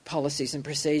Keys policies and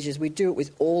procedures. We do it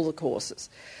with all the courses.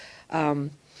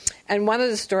 And one of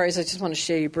the stories I just want to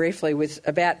share you briefly with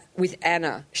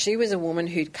Anna. She was a woman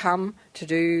who'd come to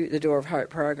do the Door of Hope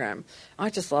program.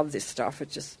 I just love this stuff. It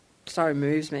just so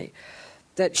moves me.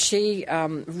 That she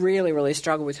really, really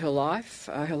struggled with her life.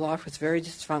 Her life was very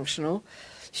dysfunctional.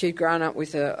 She'd grown up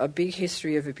with a big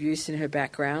history of abuse in her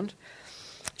background.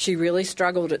 She really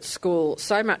struggled at school,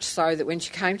 so much so that when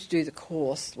she came to do the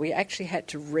course, we actually had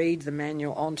to read the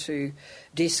manual onto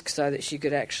disc so that she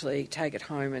could actually take it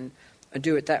home and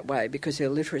do it that way because her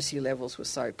literacy levels were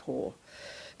so poor.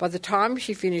 By the time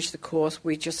she finished the course,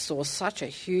 we just saw such a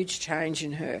huge change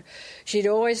in her. She'd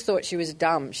always thought she was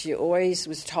dumb. She always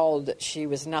was told that she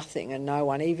was nothing and no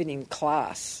one, even in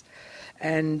class.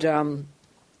 And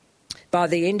by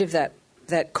the end of that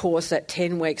course, that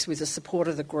 10 weeks, with the support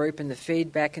of the group and the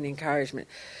feedback and encouragement,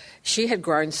 she had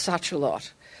grown such a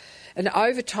lot. And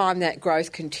over time, that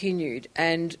growth continued,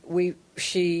 and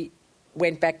she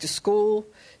went back to school,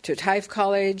 to TAFE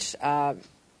College,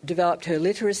 developed her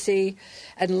literacy,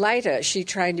 and later she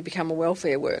trained to become a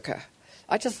welfare worker.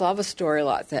 I just love a story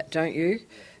like that, don't you?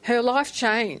 Her life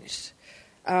changed.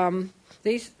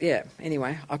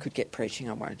 Anyway, I could get preaching,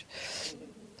 I won't.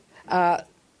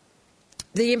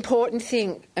 The important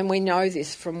thing, and we know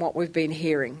this from what we've been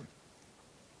hearing,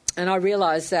 and I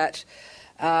realise that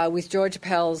with George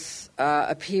Appel's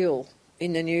appeal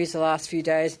in the news the last few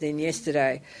days, then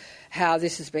yesterday, how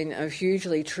this has been a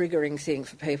hugely triggering thing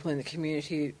for people in the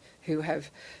community who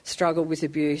have struggled with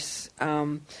abuse.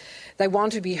 They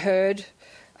want to be heard,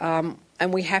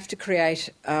 and we have to create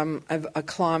a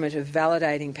climate of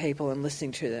validating people and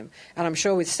listening to them. And I'm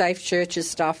sure with Safe Churches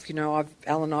stuff, Al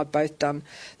and I have both done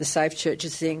the Safe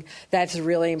Churches thing. That's a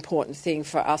really important thing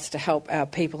for us to help our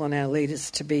people and our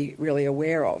leaders to be really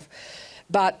aware of.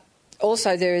 But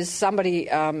also there is somebody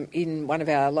in one of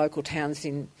our local towns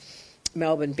in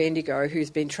Melbourne, Bendigo, who's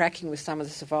been tracking with some of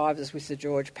the survivors with the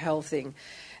George Appel thing.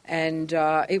 And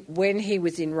when he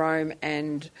was in Rome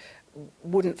and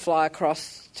wouldn't fly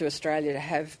across to Australia to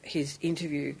have his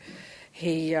interview,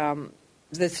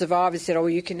 the survivors said,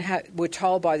 we're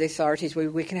told by the authorities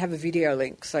we can have a video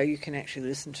link so you can actually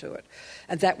listen to it.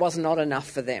 And that was not enough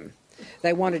for them.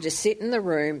 They wanted to sit in the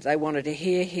room, they wanted to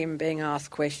hear him being asked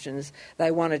questions,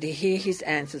 they wanted to hear his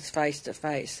answers face to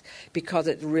face, because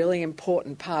it's a really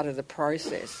important part of the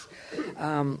process.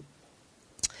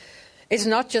 It's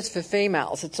not just for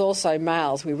females, it's also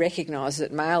males. We recognise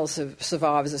that males are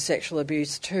survivors of sexual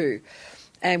abuse too.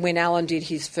 And when Alan did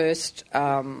his first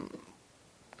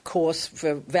course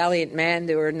for Valiant Man,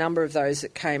 there were a number of those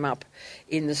that came up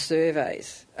in the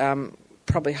surveys,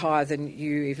 probably higher than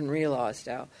you even realised,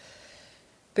 Al.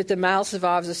 But the male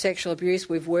survivors of sexual abuse,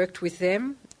 we've worked with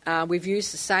them. We've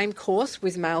used the same course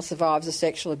with male survivors of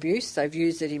sexual abuse. They've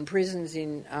used it in prisons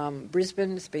in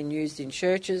Brisbane. It's been used in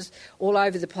churches, all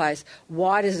over the place.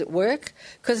 Why does it work?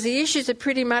 Because the issues are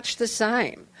pretty much the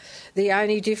same. The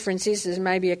only difference is there's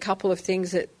maybe a couple of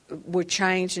things that were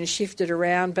changed and shifted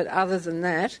around, but other than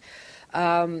that,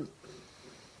 the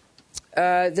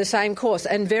same course.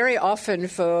 And very often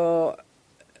for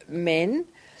men,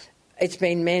 it's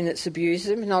been men that's abused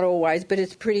them, not always, but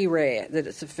it's pretty rare that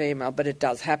it's a female, but it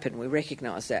does happen, we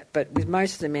recognise that. But with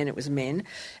most of the men, it was men.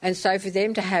 And so for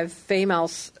them to have female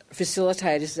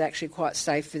facilitators is actually quite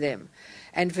safe for them.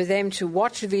 And for them to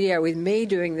watch the video with me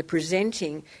doing the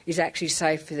presenting is actually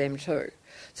safe for them too.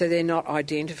 So they're not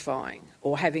identifying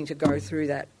or having to go through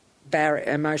that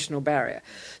emotional barrier.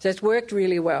 So it's worked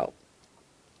really well.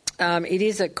 It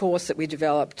is a course that we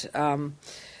developed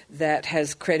that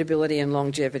has credibility and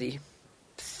longevity.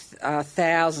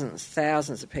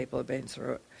 Thousands of people have been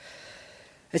through it.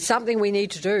 It's something we need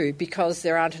to do because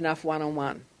there aren't enough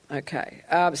one-on-one. Okay,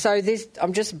 so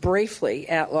I'm just briefly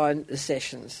outline the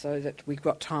sessions so that we've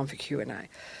got time for Q&A.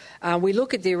 We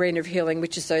look at the arena of healing,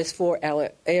 which is those four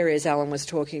areas Alan was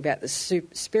talking about, the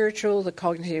spiritual, the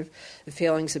cognitive, the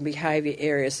feelings and behaviour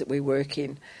areas that we work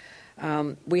in.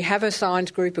 We have a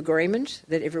signed group agreement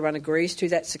that everyone agrees to.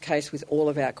 That's the case with all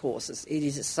of our courses. It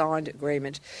is a signed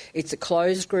agreement. It's a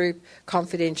closed group.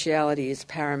 Confidentiality is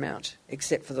paramount,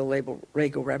 except for the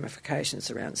legal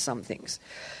ramifications around some things.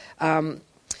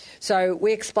 So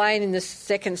we explain in the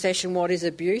second session what is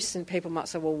abuse, and people might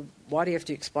say, well, why do you have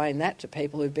to explain that to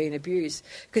people who've been abused?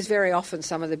 Because very often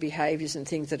some of the behaviours and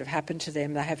things that have happened to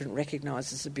them, they haven't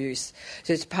recognised as abuse.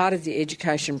 So it's part of the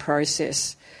education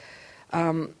process.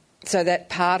 So that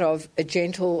part of a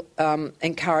gentle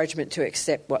encouragement to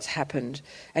accept what's happened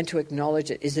and to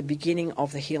acknowledge it is the beginning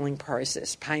of the healing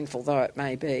process, painful though it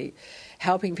may be,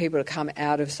 helping people to come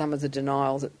out of some of the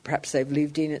denial that perhaps they've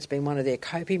lived in. It's been one of their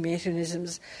coping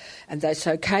mechanisms, and it's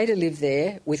okay to live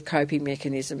there with coping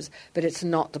mechanisms, but it's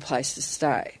not the place to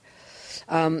stay.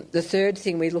 The third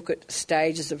thing, we look at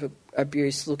stages of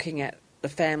abuse, looking at the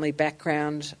family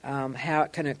background, how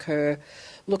it can occur,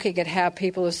 looking at how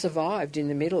people have survived in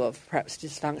the middle of perhaps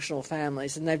dysfunctional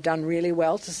families, and they've done really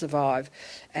well to survive,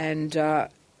 and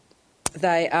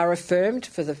they are affirmed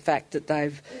for the fact that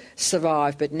they've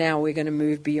survived, but now we're going to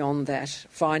move beyond that,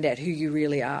 find out who you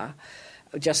really are,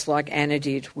 just like Anna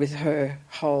did with her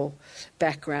whole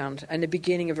background, and the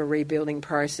beginning of a rebuilding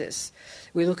process.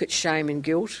 We look at shame and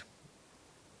guilt,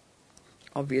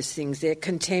 obvious things there.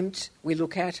 Contempt, we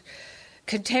look at.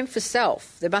 Contempt for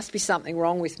self. There must be something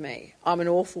wrong with me. I'm an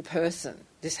awful person.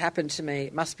 This happened to me.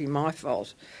 It must be my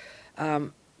fault.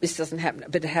 This doesn't happen,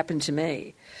 but it happened to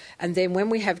me. And then when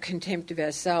we have contempt of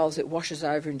ourselves, it washes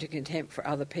over into contempt for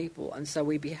other people, and so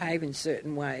we behave in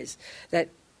certain ways that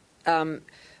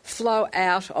flow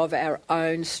out of our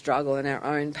own struggle and our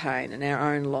own pain and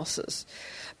our own losses.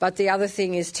 But the other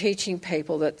thing is teaching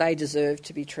people that they deserve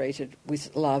to be treated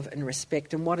with love and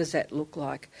respect. And what does that look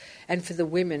like? And for the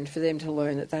women, for them to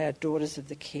learn that they are daughters of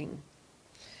the King.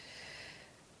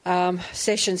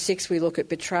 Session 6, we look at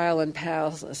betrayal and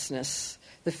powerlessness.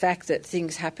 The fact that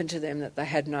things happen to them that they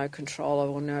had no control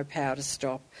over or no power to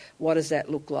stop. What does that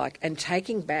look like? And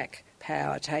taking back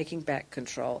power, taking back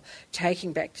control,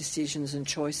 taking back decisions and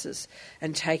choices,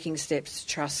 and taking steps to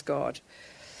trust God.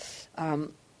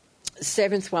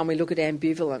 Seventh one, we look at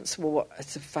ambivalence. Well,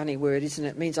 it's a funny word, isn't it?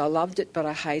 It means I loved it, but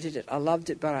I hated it. I loved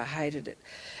it, but I hated it.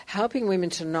 Helping women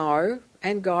to know,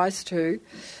 and guys too,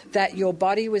 that your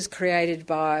body was created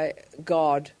by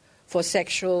God for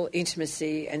sexual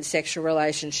intimacy and sexual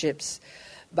relationships,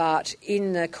 but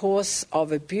in the course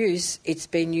of abuse, it's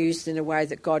been used in a way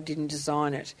that God didn't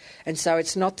design it. And so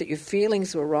it's not that your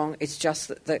feelings were wrong, it's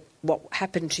just that what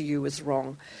happened to you was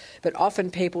wrong. But often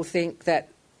people think that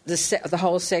the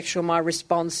whole sexual, my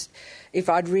response, if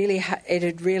it had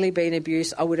really been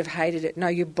abuse, I would have hated it. No,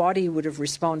 your body would have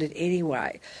responded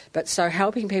anyway. But so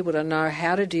helping people to know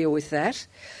how to deal with that,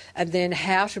 and then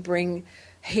how to bring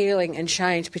healing and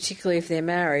change, particularly if they're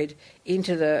married,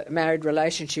 into the married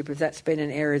relationship, if that's been an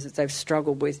area that they've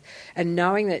struggled with, and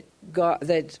knowing that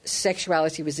that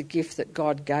sexuality was a gift that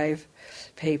God gave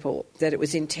people, that it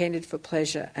was intended for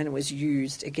pleasure and it was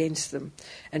used against them,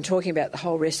 and talking about the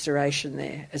whole restoration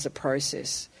there as a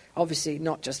process. Obviously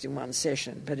not just in one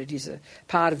session, but it is a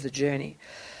part of the journey.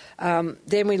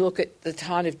 Then we look at the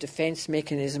kind of defence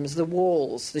mechanisms, the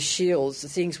walls, the shields, the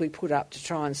things we put up to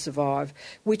try and survive,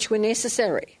 which were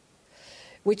necessary.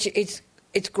 Which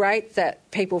it's great that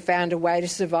people found a way to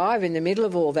survive in the middle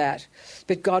of all that,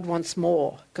 but God wants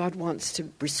more. God wants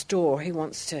to restore. He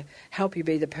wants to help you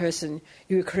be the person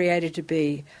you were created to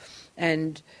be,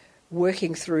 and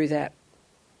working through that.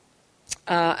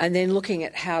 And then looking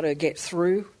at how to get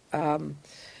through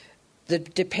the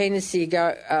dependency,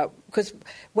 because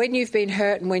when you've been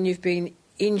hurt and when you've been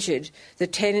injured, the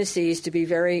tendency is to be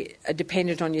very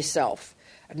dependent on yourself,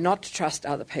 not to trust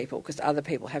other people, because other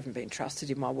people haven't been trusted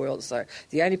in my world. So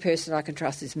the only person I can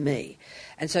trust is me,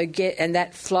 and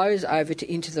that flows over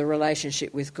into the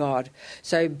relationship with God.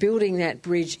 So building that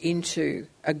bridge into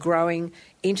a growing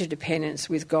interdependence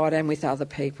with God and with other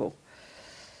people.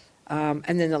 And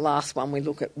then the last one, we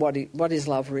look at what is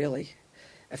love really.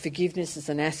 Forgiveness is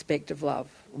an aspect of love,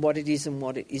 what it is and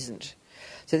what it isn't.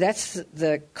 So that's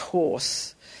the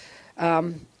course.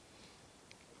 So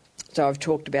I've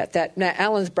talked about that. Now,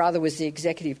 Alan's brother was the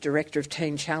executive director of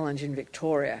Teen Challenge in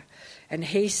Victoria, and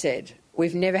he said,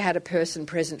 we've never had a person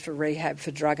present for rehab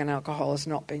for drug and alcohol has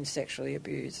not been sexually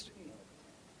abused.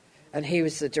 And he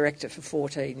was the director for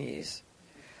 14 years.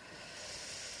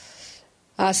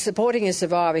 Supporting a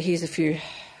survivor, here's a few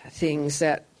things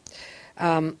that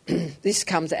this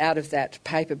comes out of that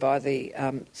paper by the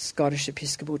Scottish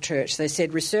Episcopal Church. They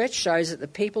said, research shows that the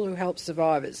people who help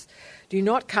survivors do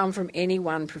not come from any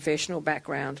one professional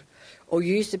background or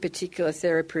use a particular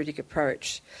therapeutic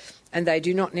approach. and they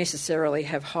do not necessarily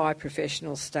have high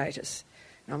professional status.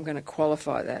 And I'm going to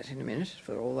qualify that in a minute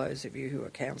for all those of you who are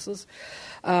counsellors.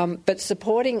 But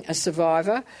supporting a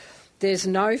survivor, there's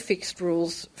no fixed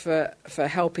rules for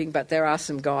helping, but there are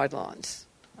some guidelines.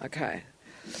 Okay.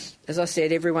 As I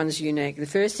said, everyone's unique. The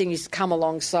first thing is come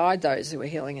alongside those who are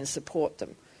healing and support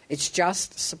them. It's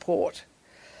just support.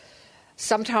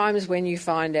 Sometimes when you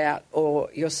find out or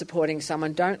you're supporting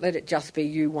someone, don't let it just be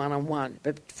you one-on-one,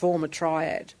 but form a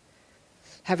triad.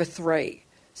 Have a 3.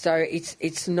 So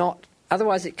it's not...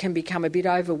 Otherwise it can become a bit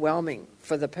overwhelming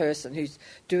for the person who's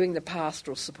doing the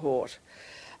pastoral support.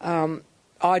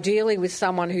 Ideally with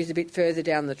someone who's a bit further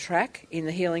down the track in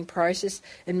the healing process,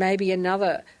 and maybe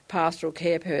another pastoral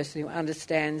care person who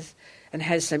understands and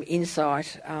has some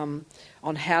insight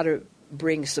on how to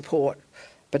bring support,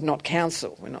 but not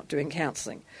counsel. We're not doing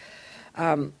counselling.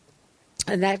 And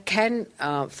that can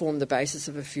form the basis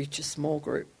of a future small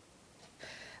group.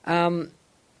 Where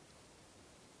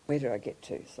did I get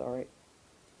to? Sorry.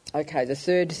 Okay, the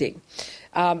third thing.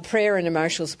 Prayer and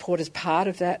emotional support is part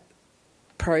of that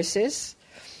process.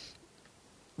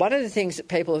 One of the things that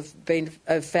people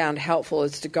have found helpful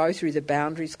is to go through the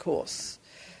Boundaries course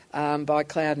by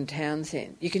Cloud and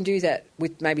Townsend. You can do that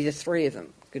with maybe the 3 of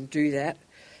them. You can do that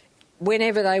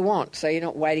whenever they want. So you're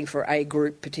not waiting for a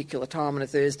group particular time on a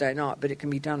Thursday night, but it can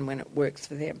be done when it works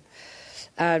for them.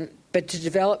 But to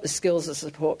develop the skills as a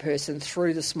support person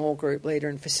through the small group leader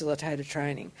and facilitator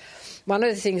training. One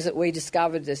of the things that we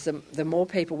discovered is the more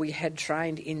people we had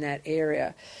trained in that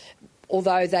area,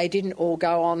 although they didn't all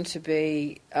go on to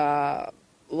be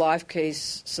Life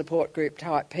Keys support group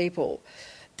type people,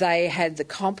 they had the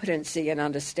competency and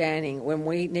understanding when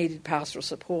we needed pastoral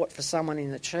support for someone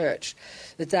in the church,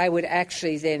 that they would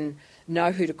actually then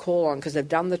know who to call on because they've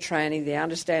done the training, they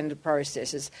understand the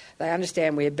processes, they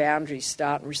understand where boundaries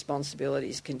start and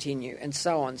responsibilities continue, and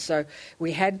so on. So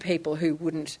we had people who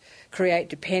wouldn't create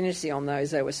dependency on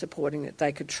those they were supporting, that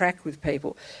they could track with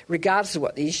people, regardless of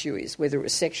what the issue is, whether it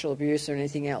was sexual abuse or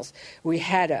anything else. We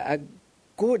had a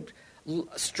good,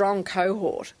 strong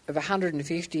cohort of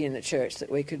 150 in the church that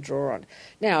we could draw on.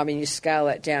 Now, I mean, you scale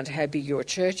that down to how big your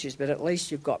church is, but at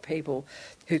least you've got people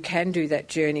who can do that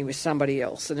journey with somebody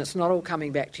else, and it's not all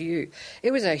coming back to you.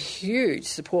 It was a huge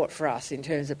support for us in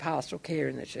terms of pastoral care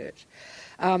in the church.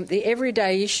 The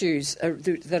everyday issues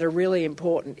that are really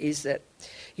important is that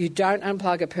you don't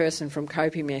unplug a person from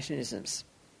coping mechanisms.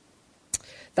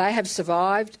 They have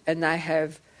survived and they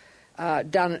have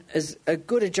done as a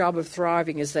good a job of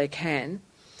thriving as they can.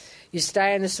 You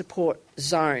stay in the support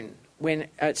zone when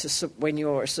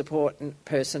you're a support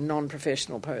person,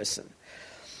 non-professional person.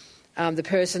 The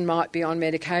person might be on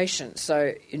medication,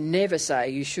 so you never say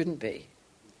you shouldn't be.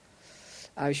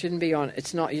 You shouldn't be on.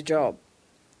 It's not your job.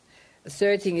 The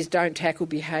third thing is don't tackle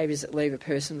behaviours that leave a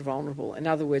person vulnerable. In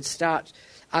other words, start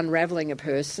unravelling a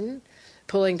person,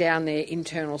 pulling down their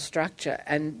internal structure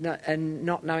and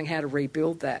not knowing how to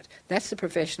rebuild that. That's the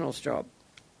professional's job.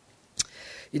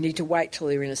 You need to wait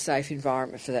till you're in a safe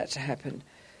environment for that to happen.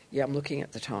 Yeah, I'm looking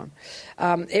at the time.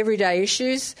 Everyday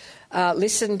issues.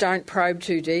 Listen, don't probe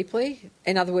too deeply.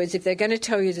 In other words, if they're going to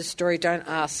tell you the story, don't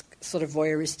ask sort of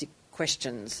voyeuristic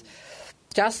questions.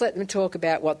 Just let them talk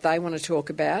about what they want to talk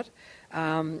about,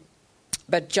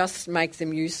 but just make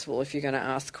them useful if you're going to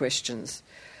ask questions.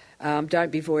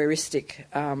 Don't be voyeuristic.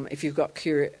 If you've got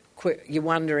you're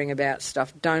wondering about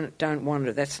stuff, don't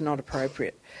wonder. That's not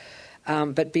appropriate.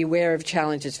 But beware of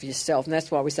challenges for yourself, and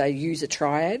that's why we say use a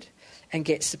triad and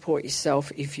get support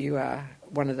yourself if you are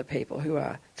one of the people who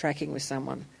are tracking with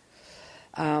someone.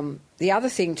 The other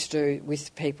thing to do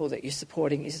with people that you're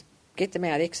supporting is get them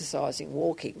out exercising,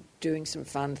 walking, doing some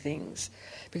fun things.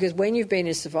 Because when you've been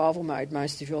in survival mode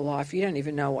most of your life, you don't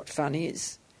even know what fun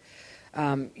is.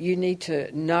 You need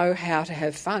to know how to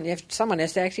have fun. Someone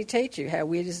has to actually teach you. How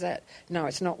weird is that? No,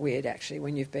 it's not weird, actually,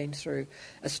 when you've been through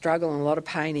a struggle and a lot of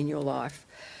pain in your life.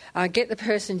 Get the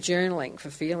person journaling for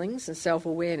feelings and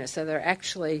self-awareness. So they're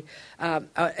actually,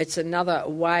 it's another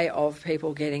way of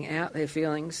people getting out their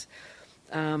feelings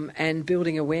and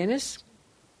building awareness.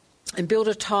 And build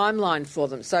a timeline for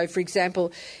them. So, for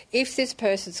example, if this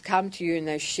person's come to you and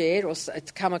they've shared or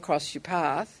it's come across your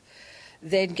path,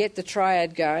 then get the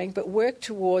triad going, but work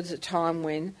towards a time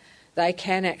when they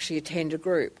can actually attend a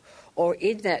group. Or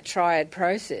in that triad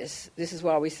process, this is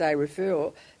why we say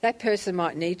referral, that person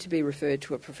might need to be referred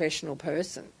to a professional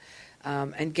person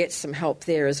and get some help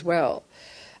there as well.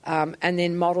 And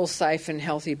then model safe and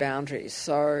healthy boundaries.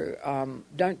 So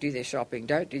don't do their shopping,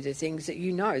 don't do the things that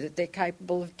you know that they're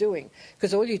capable of doing,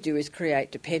 because all you do is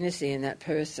create dependency in that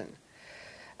person.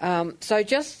 So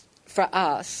just for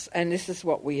us, and this is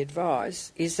what we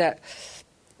advise, is that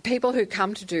people who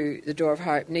come to do the Door of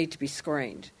Hope need to be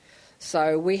screened.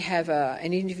 So we have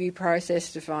an interview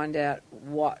process to find out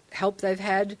what help they've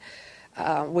had.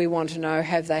 We want to know,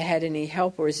 have they had any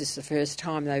help, or is this the first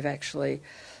time they've actually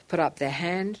put up their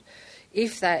hand?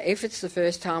 If it's the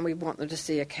first time, we want them to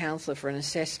see a counsellor for an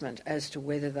assessment as to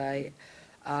whether they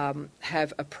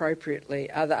have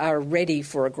appropriately, are ready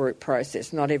for a group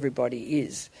process. Not everybody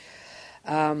is.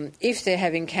 If they're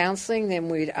having counselling, then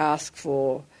we'd ask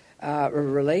for a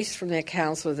release from their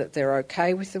counsellor that they're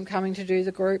okay with them coming to do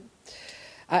the group.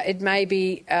 It may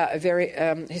be a very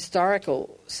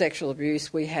historical sexual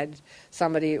abuse. We had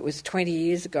somebody, it was 20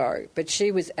 years ago, but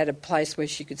she was at a place where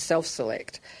she could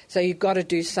self-select. So you've got to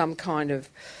do some kind of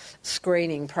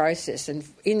screening process, and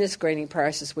in the screening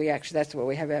process that's where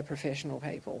we have our professional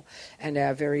people and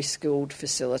our very skilled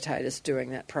facilitators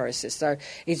doing that process. So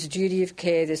it's a duty of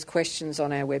care. There's questions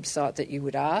on our website that you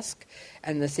would ask,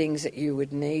 and the things that you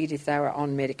would need if they were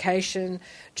on medication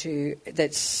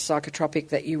that's psychotropic,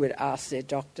 that you would ask their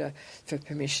doctor for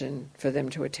permission for them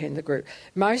to attend the group.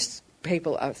 Most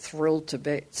people are thrilled to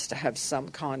bits to have some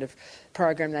kind of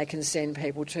program they can send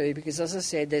people to, because, as I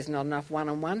said, there's not enough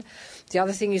one-on-one. The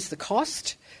other thing is the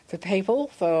cost for people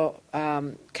for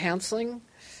counselling,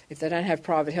 if they don't have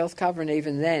private health cover, and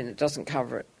even then it doesn't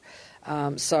cover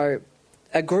it. So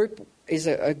a group is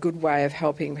a good way of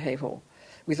helping people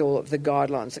with all of the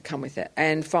guidelines that come with that.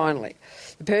 And finally,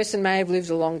 the person may have lived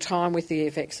a long time with the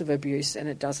effects of abuse, and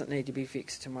it doesn't need to be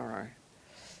fixed tomorrow.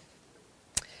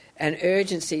 And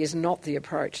urgency is not the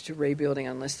approach to rebuilding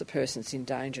unless the person's in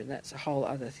danger, and that's a whole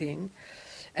other thing.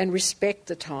 And respect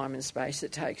the time and space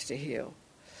it takes to heal.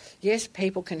 Yes,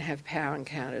 people can have power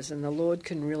encounters, and the Lord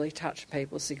can really touch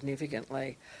people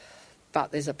significantly,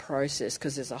 but there's a process,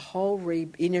 because there's a whole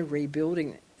inner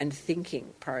rebuilding and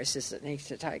thinking process that needs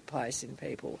to take place in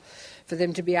people for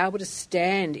them to be able to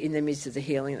stand in the midst of the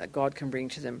healing that God can bring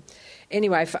to them.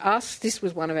 Anyway, for us, this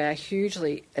was one of our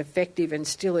hugely effective, and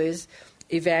still is,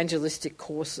 evangelistic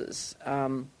courses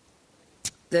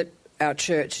that our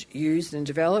church used and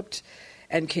developed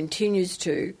and continues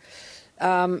to.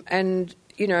 And,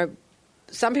 you know,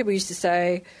 some people used to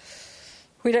say,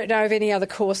 we don't know of any other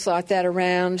course like that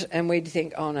around, and we'd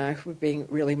think, oh no, we're being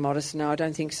really modest. No, I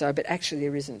don't think so, but actually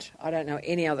there isn't. I don't know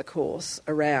any other course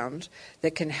around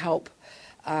that can help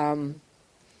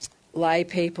lay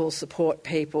people, support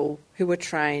people who are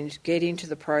trained, get into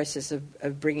the process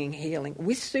of bringing healing,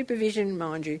 with supervision,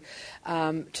 mind you,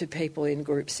 to people in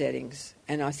group settings.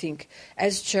 And I think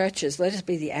as churches, let us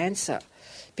be the answer,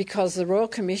 because the Royal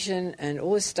Commission and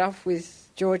all this stuff with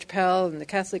George Pell and the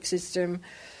Catholic system,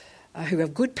 who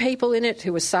have good people in it,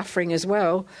 who are suffering as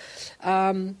well,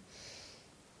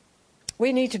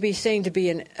 we need to be seen to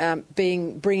be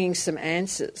bringing some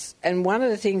answers. And one of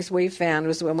the things we found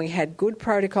was when we had good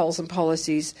protocols and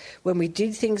policies, when we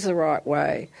did things the right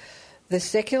way, the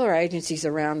secular agencies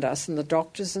around us and the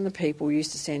doctors and the people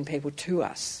used to send people to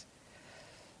us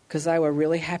because they were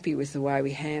really happy with the way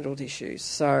we handled issues.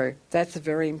 So that's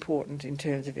very important in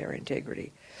terms of our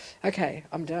integrity. Okay,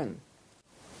 I'm done.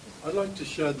 I'd like to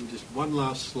show them just one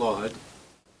last slide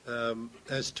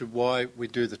as to why we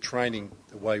do the training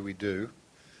the way we do.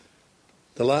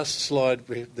 The last slide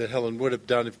that Helen would have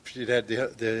done if she'd had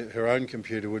her own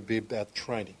computer would be about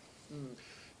training.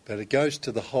 But it goes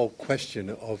to the whole question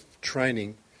of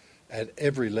training at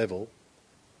every level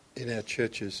in our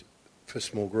churches for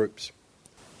small groups.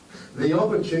 The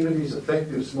opportunities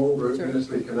effective small group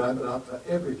ministry can open up for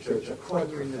every church are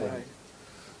quite profound.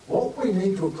 What we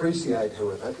need to appreciate,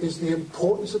 however, is the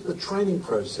importance of the training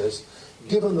process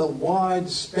given the wide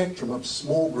spectrum of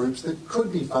small groups that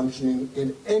could be functioning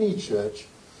in any church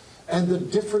and the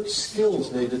different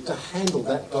skills needed to handle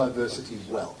that diversity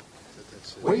well.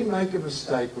 We make a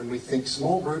mistake when we think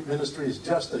small group ministry is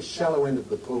just the shallow end of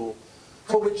the pool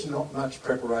for which not much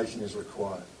preparation is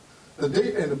required. The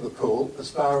deep end of the pool,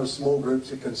 as far as small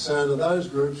groups are concerned, are those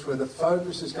groups where the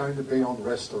focus is going to be on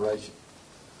restoration.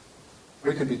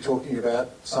 We could be talking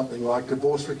about something like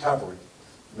divorce recovery,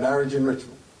 marriage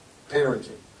enrichment,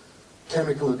 parenting,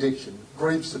 chemical addiction,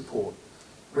 grief support,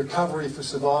 recovery for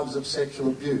survivors of sexual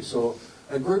abuse, or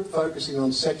a group focusing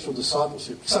on sexual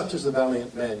discipleship, such as the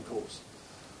Valiant Man course.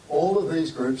 All of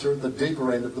these groups are at the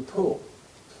deeper end of the pool.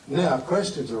 Now,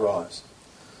 questions arise.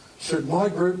 Should my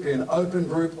group be an open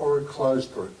group or a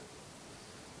closed group?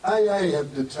 AA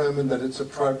have determined that it's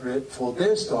appropriate for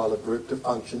their style of group to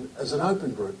function as an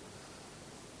open group.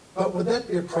 But would that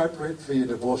be appropriate for your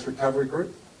divorce recovery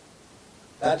group?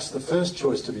 That's the first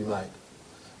choice to be made.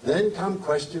 Then come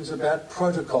questions about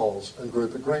protocols and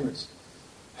group agreements.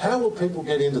 How will people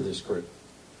get into this group?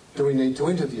 Do we need to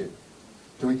interview?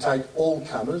 Do we take all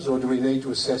comers, or do we need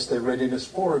to assess their readiness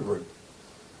for a group?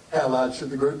 How large should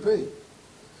the group be?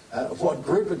 What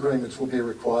group agreements will be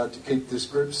required to keep this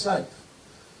group safe?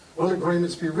 Will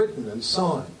agreements be written and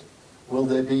signed? Will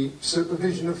there be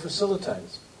supervision of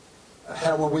facilitators?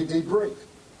 How will we debrief?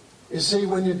 You see,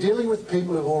 when you're dealing with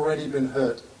people who've already been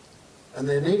hurt and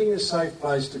they're needing a safe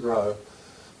place to grow,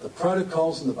 the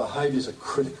protocols and the behaviours are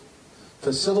critical.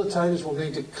 Facilitators will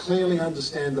need to clearly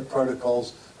understand the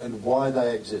protocols and why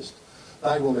they exist.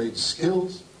 They will need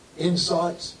skills,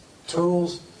 insights,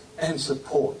 tools and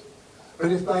support.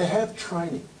 But if they have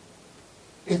training,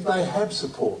 if they have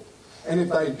support, and if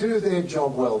they do their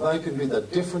job well, they can be the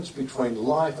difference between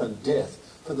life and death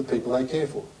for the people they care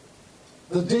for.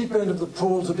 The deep end of the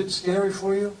pool's a bit scary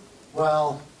for you?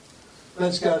 Well,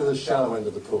 let's go to the shallow end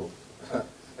of the pool.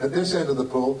 At this end of the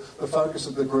pool, the focus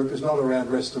of the group is not around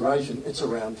restoration, it's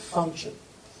around function.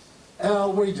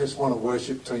 We just want a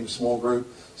worship team small group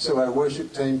so our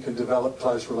worship team can develop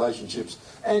close relationships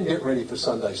and get ready for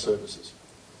Sunday services.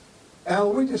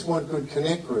 We just want good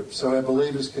connect groups so our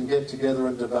believers can get together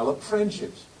and develop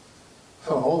friendships.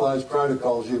 All those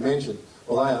protocols you mentioned,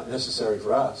 well, they aren't necessary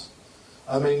for us.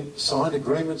 Signed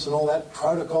agreements and all that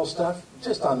protocol stuff,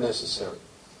 just unnecessary.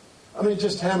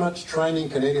 Just how much training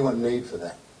can anyone need for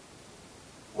that?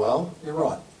 Well, you're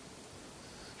right.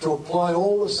 To apply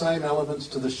all the same elements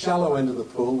to the shallow end of the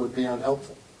pool would be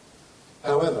unhelpful.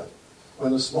 However,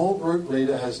 when a small group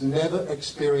leader has never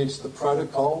experienced the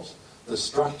protocols, the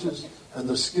structures and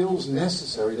the skills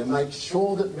necessary to make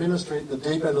sure that ministry at the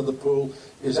deep end of the pool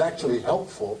is actually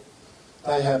helpful,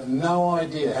 they have no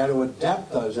idea how to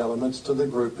adapt those elements to the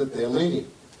group that they're leading.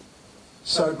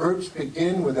 So groups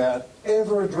begin without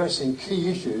ever addressing key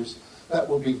issues that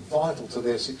will be vital to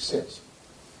their success.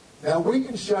 Now, we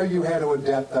can show you how to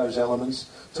adapt those elements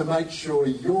to make sure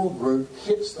your group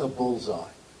hits the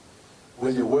bullseye.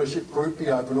 Will your worship group be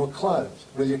open or closed?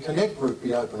 Will your connect group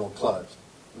be open or closed?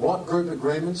 What group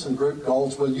agreements and group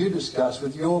goals will you discuss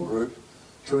with your group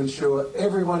to ensure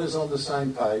everyone is on the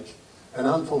same page and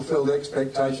unfulfilled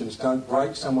expectations don't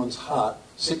break someone's heart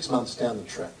 6 months down the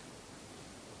track?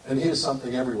 And here's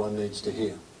something everyone needs to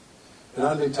hear. It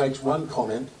only takes one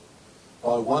comment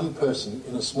by one person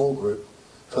in a small group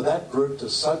for that group to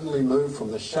suddenly move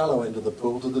from the shallow end of the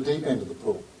pool to the deep end of the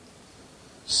pool.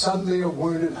 Suddenly a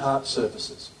wounded heart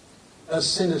surfaces. A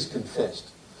sin is confessed.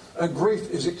 A grief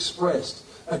is expressed.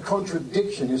 A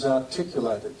contradiction is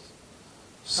articulated.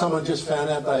 Someone just found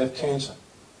out they have cancer.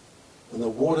 And the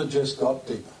water just got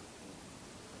deeper.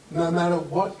 No matter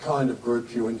what kind of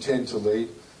group you intend to lead,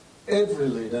 every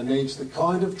leader needs the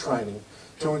kind of training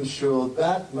to ensure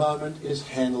that moment is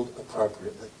handled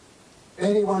appropriately.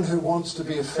 Anyone who wants to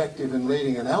be effective in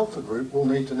leading an alpha group will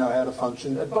need to know how to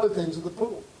function at both ends of the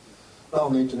pool. They'll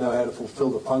need to know how to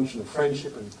fulfill the function of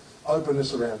friendship and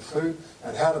openness around food,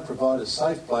 and how to provide a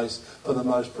safe place for the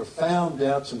most profound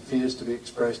doubts and fears to be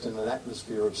expressed in an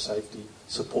atmosphere of safety,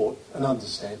 support and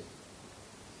understanding.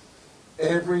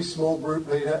 Every small group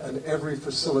leader and every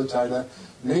facilitator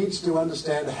needs to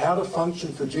understand how to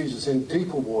function for Jesus in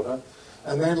deeper water,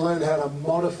 and then learn how to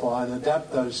modify and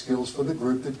adapt those skills for the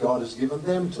group that God has given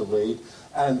them to lead.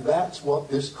 And that's what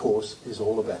this course is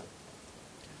all about.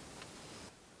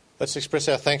 Let's express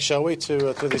our thanks, shall we,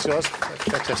 to these guys.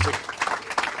 Fantastic.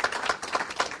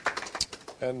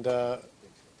 And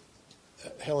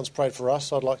Helen's prayed for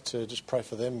us. I'd like to just pray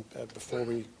for them before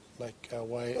we make our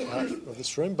way out of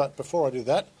this room. But before I do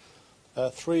that,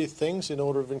 3 things in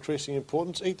order of increasing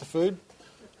importance. Eat the food,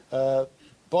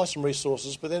 buy some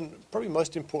resources, but then probably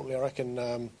most importantly, I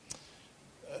reckon,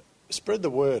 spread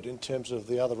the word in terms of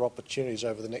the other opportunities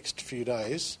over the next few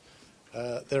days.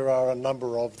 There are a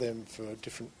number of them for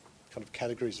different kind of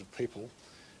categories of people,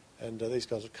 and these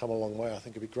guys have come a long way. I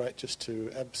think it'd be great just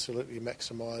to absolutely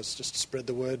maximise, just spread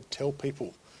the word, tell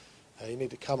people. You need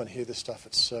to come and hear this stuff.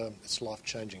 It's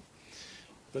life-changing.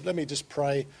 But let me just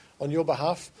pray on your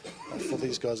behalf for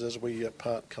these guys as we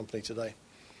part company today.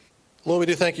 Lord, we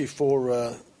do thank you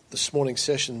for this morning's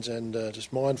sessions, and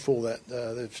just mindful that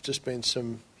there've just been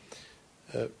some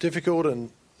difficult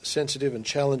and sensitive and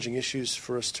challenging issues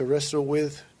for us to wrestle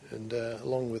with. And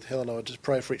along with Helen, I would just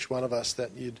pray for each one of us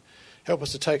that you'd help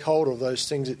us to take hold of those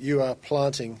things that you are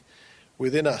planting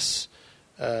within us,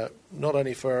 not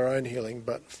only for our own healing,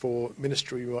 but for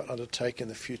ministry we might undertake in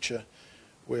the future,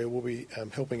 where we'll be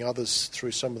helping others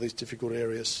through some of these difficult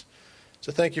areas.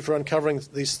 So thank you for uncovering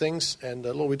these things. And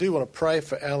Lord, we do want to pray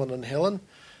for Alan and Helen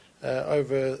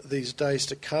over these days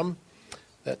to come,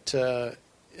 that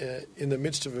in the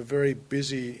midst of a very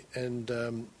busy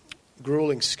and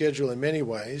grueling schedule in many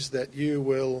ways, that you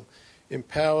will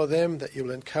empower them, that you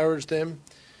will encourage them,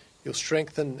 you'll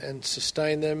strengthen and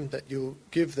sustain them, that you'll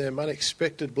give them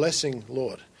unexpected blessing,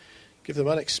 Lord. Give them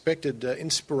unexpected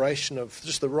inspiration of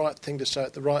just the right thing to say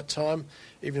at the right time,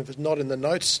 even if it's not in the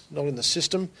notes, not in the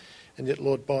system. And yet,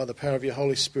 Lord, by the power of your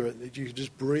Holy Spirit, that you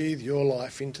just breathe your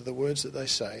life into the words that they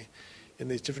say in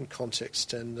these different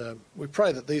contexts. And we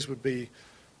pray that these would be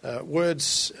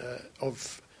words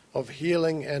of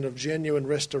healing and of genuine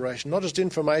restoration, not just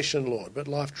information, Lord, but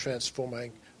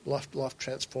life-transforming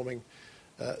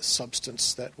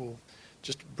substance that will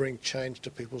just bring change to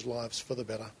people's lives for the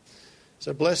better.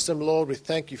 So bless them, Lord. We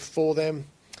thank you for them,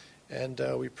 and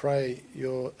we pray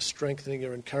your strengthening,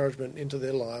 your encouragement into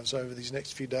their lives over these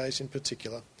next few days in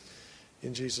particular.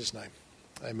 In Jesus' name,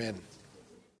 amen.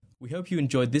 We hope you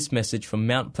enjoyed this message from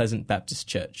Mount Pleasant Baptist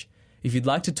Church. If you'd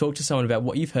like to talk to someone about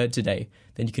what you've heard today,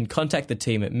 then you can contact the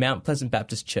team at Mount Pleasant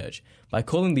Baptist Church by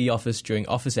calling the office during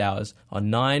office hours on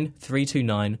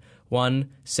 9329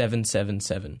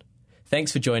 1777.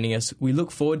 Thanks for joining us. We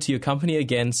look forward to your company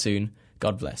again soon.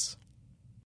 God bless.